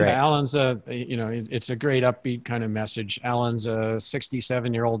think it's Yeah, great. Alan's it's a great upbeat kind of message. Alan's a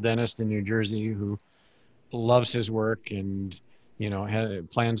 67-year-old dentist in New Jersey who loves his work and,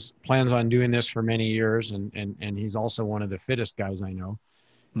 plans on doing this for many years. And he's also one of the fittest guys I know.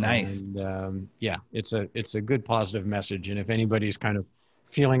 Nice. And yeah, it's a good positive message. And if anybody's kind of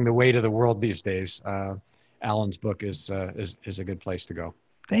feeling the weight of the world these days, Alan's book is a good place to go.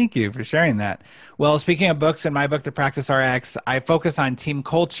 Thank you for sharing that. Well, speaking of books, in my book, The Practice RX, I focus on team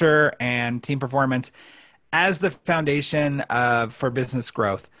culture and team performance as the foundation for business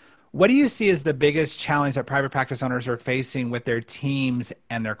growth. What do you see as the biggest challenge that private practice owners are facing with their teams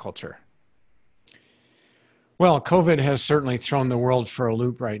and their culture? Well, COVID has certainly thrown the world for a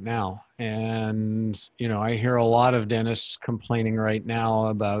loop right now. And, I hear a lot of dentists complaining right now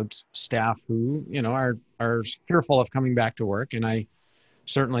about staff who, are fearful of coming back to work. And I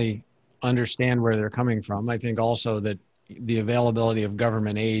certainly understand where they're coming from. I think also that the availability of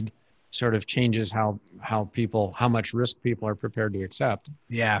government aid sort of changes how much risk people are prepared to accept.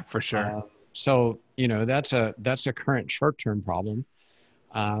 Yeah, for sure. So, that's a current short-term problem.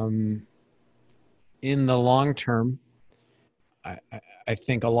 Um, in the long term, I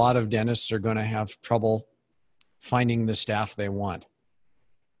think a lot of dentists are going to have trouble finding the staff they want.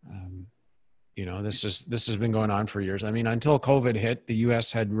 Um, this has been going on for years. I mean, until COVID hit, the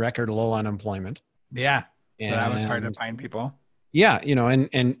U.S. had record low unemployment, Yeah. So that was hard to and find people. yeah,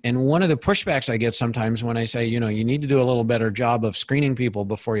 and one of the pushbacks I get sometimes when I say, you need to do a little better job of screening people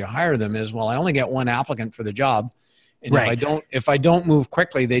before you hire them is, well, I only get one applicant for the job, and Right. if I don't move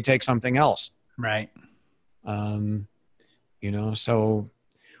quickly, they take something else. Right. Um, so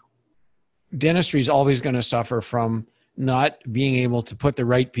dentistry is always going to suffer from not being able to put the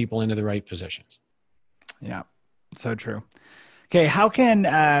right people into the right positions. Yeah. So true. Okay. How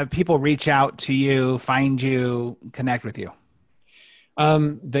can people reach out to you, find you, connect with you?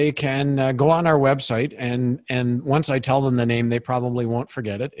 They can go on our website, and once I tell them the name, they probably won't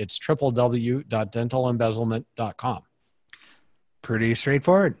forget it. It's www.dentalembezzlement.com. Pretty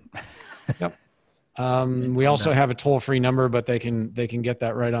straightforward. Yep. We also have a toll-free number, but they can get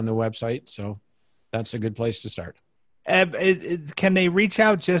that right on the website. So that's a good place to start. Can they reach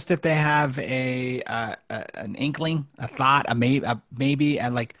out just if they have an inkling, a thought, a maybe,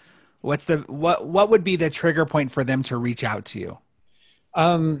 and like, what would be the trigger point for them to reach out to you?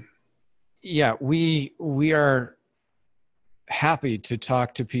 Yeah, we are happy to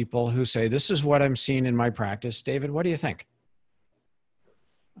talk to people who say, this is what I'm seeing in my practice. David, what do you think?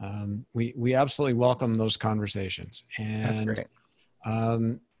 We absolutely welcome those conversations. That's And, great.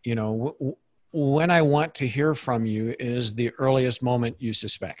 you know, when I want to hear from you is the earliest moment you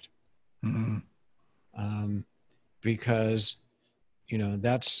suspect. Because, you know,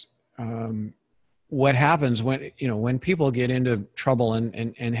 that's what happens when, you know, when people get into trouble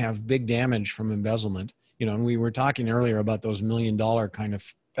and have big damage from embezzlement, you know, and we were talking earlier about those $1 million kind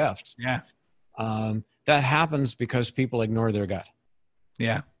of thefts. Yeah. That happens because people ignore their gut.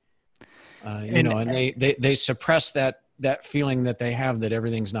 Yeah. You know, and they suppress that feeling that they have that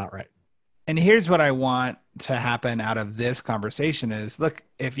everything's not right. And here's what I want to happen out of this conversation is, look,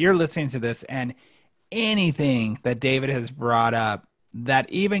 if you're listening to this and anything that David has brought up that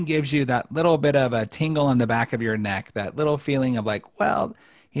even gives you that little bit of a tingle in the back of your neck, that little feeling of like, well,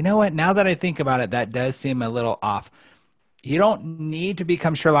 you know what, now that I think about it, that does seem a little off. You don't need to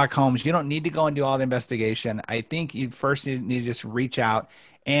become Sherlock Holmes. You don't need to go and do all the investigation. I think you first need to just reach out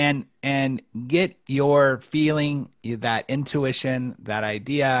and get your feeling, that intuition, that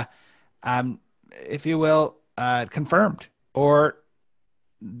idea, if you will, confirmed, or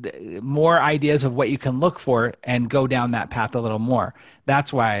more ideas of what you can look for and go down that path a little more.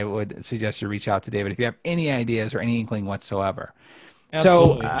 That's why I would suggest you reach out to David if you have any ideas or any inkling whatsoever.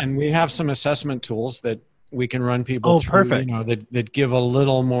 Absolutely. So, and we have some assessment tools that we can run people through, perfect. You know, that give a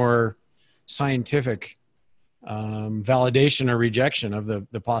little more scientific validation or rejection of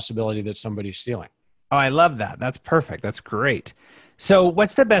the possibility that somebody's stealing. Oh, I love that. That's perfect. That's great. So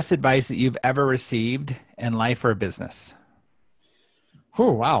what's the best advice that you've ever received in life or business?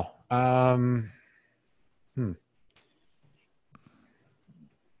 Oh, wow. I'm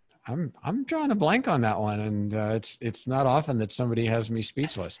drawing a blank on that one, and it's not often that somebody has me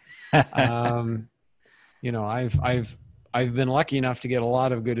speechless. You know, I've been lucky enough to get a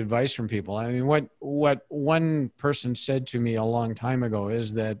lot of good advice from people. I mean, what one person said to me a long time ago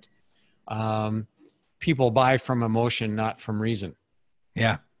is that people buy from emotion, not from reason.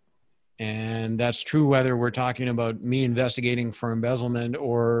 Yeah. And that's true whether we're talking about me investigating for embezzlement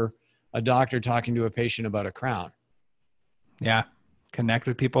or a doctor talking to a patient about a crown. Yeah. Connect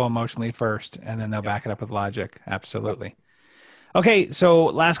with people emotionally first, and then they'll back it up with logic. Absolutely. Okay. So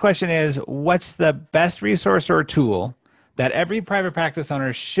last question is, what's the best resource or tool that every private practice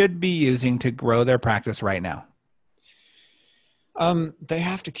owner should be using to grow their practice right now? They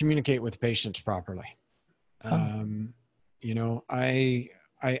have to communicate with patients properly. You know, I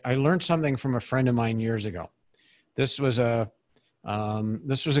learned something from a friend of mine years ago. This was a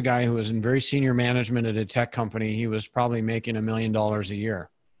guy who was in very senior management at a tech company. He was probably making $1 million a year,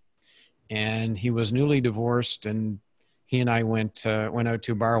 and he was newly divorced. And he and I went out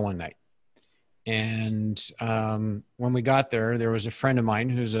to a bar one night. And when we got there, there was a friend of mine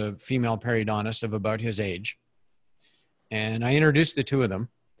who's a female periodontist of about his age. And I introduced the two of them,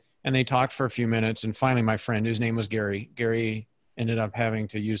 and they talked for a few minutes. And finally, my friend, whose name was Gary ended up having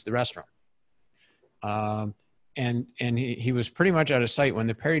to use the restroom. And he was pretty much out of sight when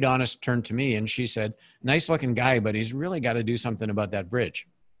the periodontist turned to me and she said, nice looking guy, but he's really got to do something about that bridge.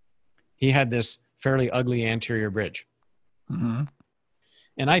 He had this fairly ugly anterior bridge. Mm-hmm.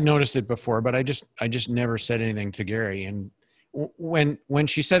 And I'd noticed it before, but I just never said anything to Gary. And when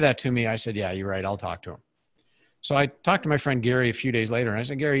she said that to me, I said, yeah, you're right. I'll talk to him. So I talked to my friend Gary a few days later, and I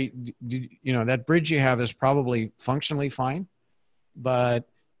said, Gary, you know, that bridge you have is probably functionally fine, but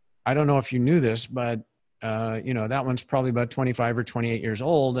I don't know if you knew this, but you know, that one's probably about 25 or 28 years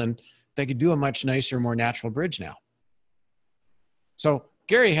old, and they could do a much nicer, more natural bridge now. So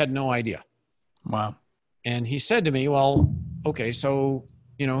Gary had no idea. Wow. And he said to me, well, okay, so,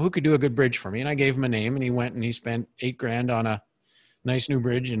 you know, who could do a good bridge for me? And I gave him a name, and he went and he spent $8,000 on a nice new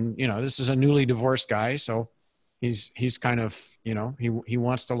bridge. And, you know, this is a newly divorced guy. So he's kind of, you know, he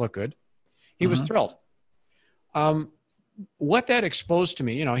wants to look good. He was thrilled. What that exposed to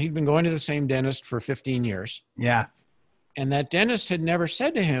me, you know, he'd been going to the same dentist for 15 years. Yeah. And that dentist had never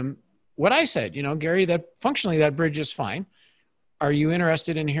said to him what I said, you know, Gary, that functionally that bridge is fine. Are you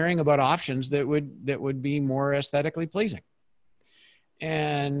interested in hearing about options that would be more aesthetically pleasing?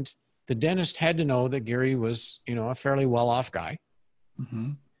 And the dentist had to know that Gary was, you know, a fairly well-off guy.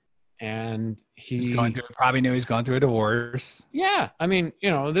 Mm-hmm. And he probably knew he's going through a divorce. Yeah. I mean,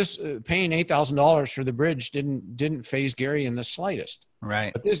 you know, this paying $8,000 for the bridge didn't faze Gary in the slightest.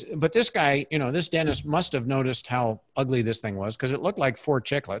 Right. But this guy, you know, this dentist must have noticed how ugly this thing was, because it looked like 4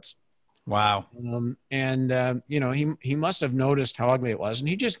 chiclets. Wow. You know, he must have noticed how ugly it was. And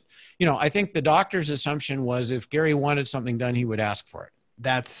he just, you know, I think the doctor's assumption was if Gary wanted something done, he would ask for it.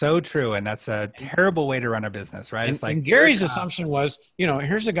 That's so true. And that's a terrible way to run a business, right? It's like and Gary's assumption was,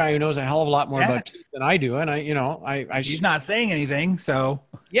 here's a guy who knows a hell of a lot more about teeth than I do. And he's not saying anything. So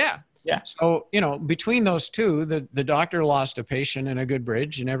yeah. Yeah. So, between those two, the doctor lost a patient and a good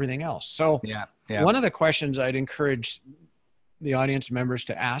bridge and everything else. So one of the questions I'd encourage the audience members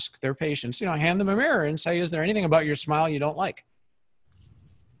to ask their patients, hand them a mirror and say, is there anything about your smile you don't like?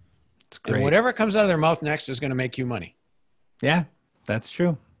 It's great. And whatever comes out of their mouth next is going to make you money. Yeah, that's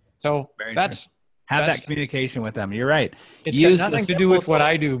true. So have that communication with them. You're right. It's got nothing to do with what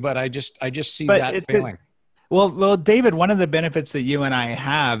I do, but I just see that failing. Well, David, one of the benefits that you and I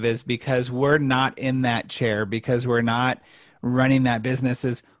have is because we're not in that chair, because we're not running that business,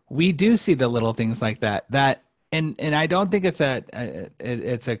 is we do see the little things like that. And I don't think it's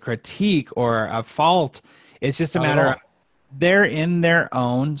a critique or a fault. It's just a matter of they're in their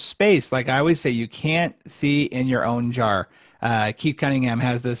own space. Like I always say, you can't see in your own jar. Keith Cunningham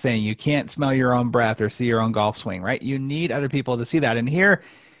has this saying, you can't smell your own breath or see your own golf swing, right? You need other people to see that. And here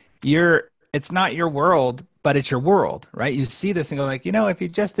it's not your world, but it's your world, right? You see this and go like, if you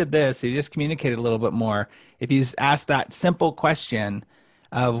just did this, you just communicated a little bit more. If you ask that simple question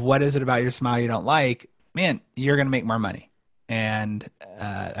of what is it about your smile you don't like, man, you're going to make more money. And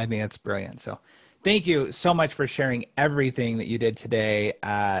I think that's brilliant. So thank you so much for sharing everything that you did today.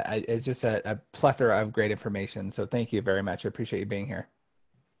 It's just a plethora of great information. So thank you very much. I appreciate you being here.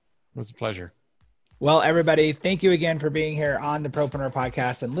 It was a pleasure. Well, everybody, thank you again for being here on the Propreneur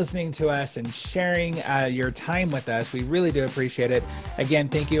Podcast and listening to us and sharing your time with us. We really do appreciate it. Again,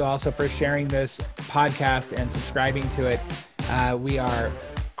 thank you also for sharing this podcast and subscribing to it. We are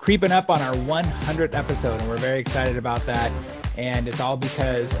creeping up on our 100th episode, and we're very excited about that. And it's all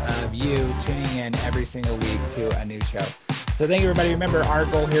because of you tuning in every single week to a new show. So thank you, everybody. Remember, our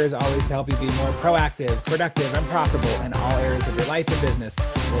goal here is always to help you be more proactive, productive, and profitable in all areas of your life and business.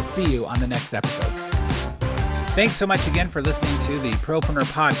 We'll see you on the next episode. Thanks so much again for listening to the Propreneur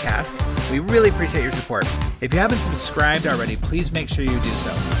Podcast. We really appreciate your support. If you haven't subscribed already, please make sure you do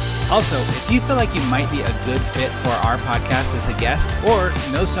so. Also, if you feel like you might be a good fit for our podcast as a guest or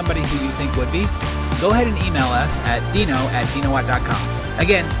know somebody who you think would be, go ahead and email us at dino@dinowatt.com.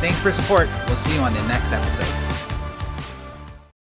 Again, thanks for support. We'll see you on the next episode.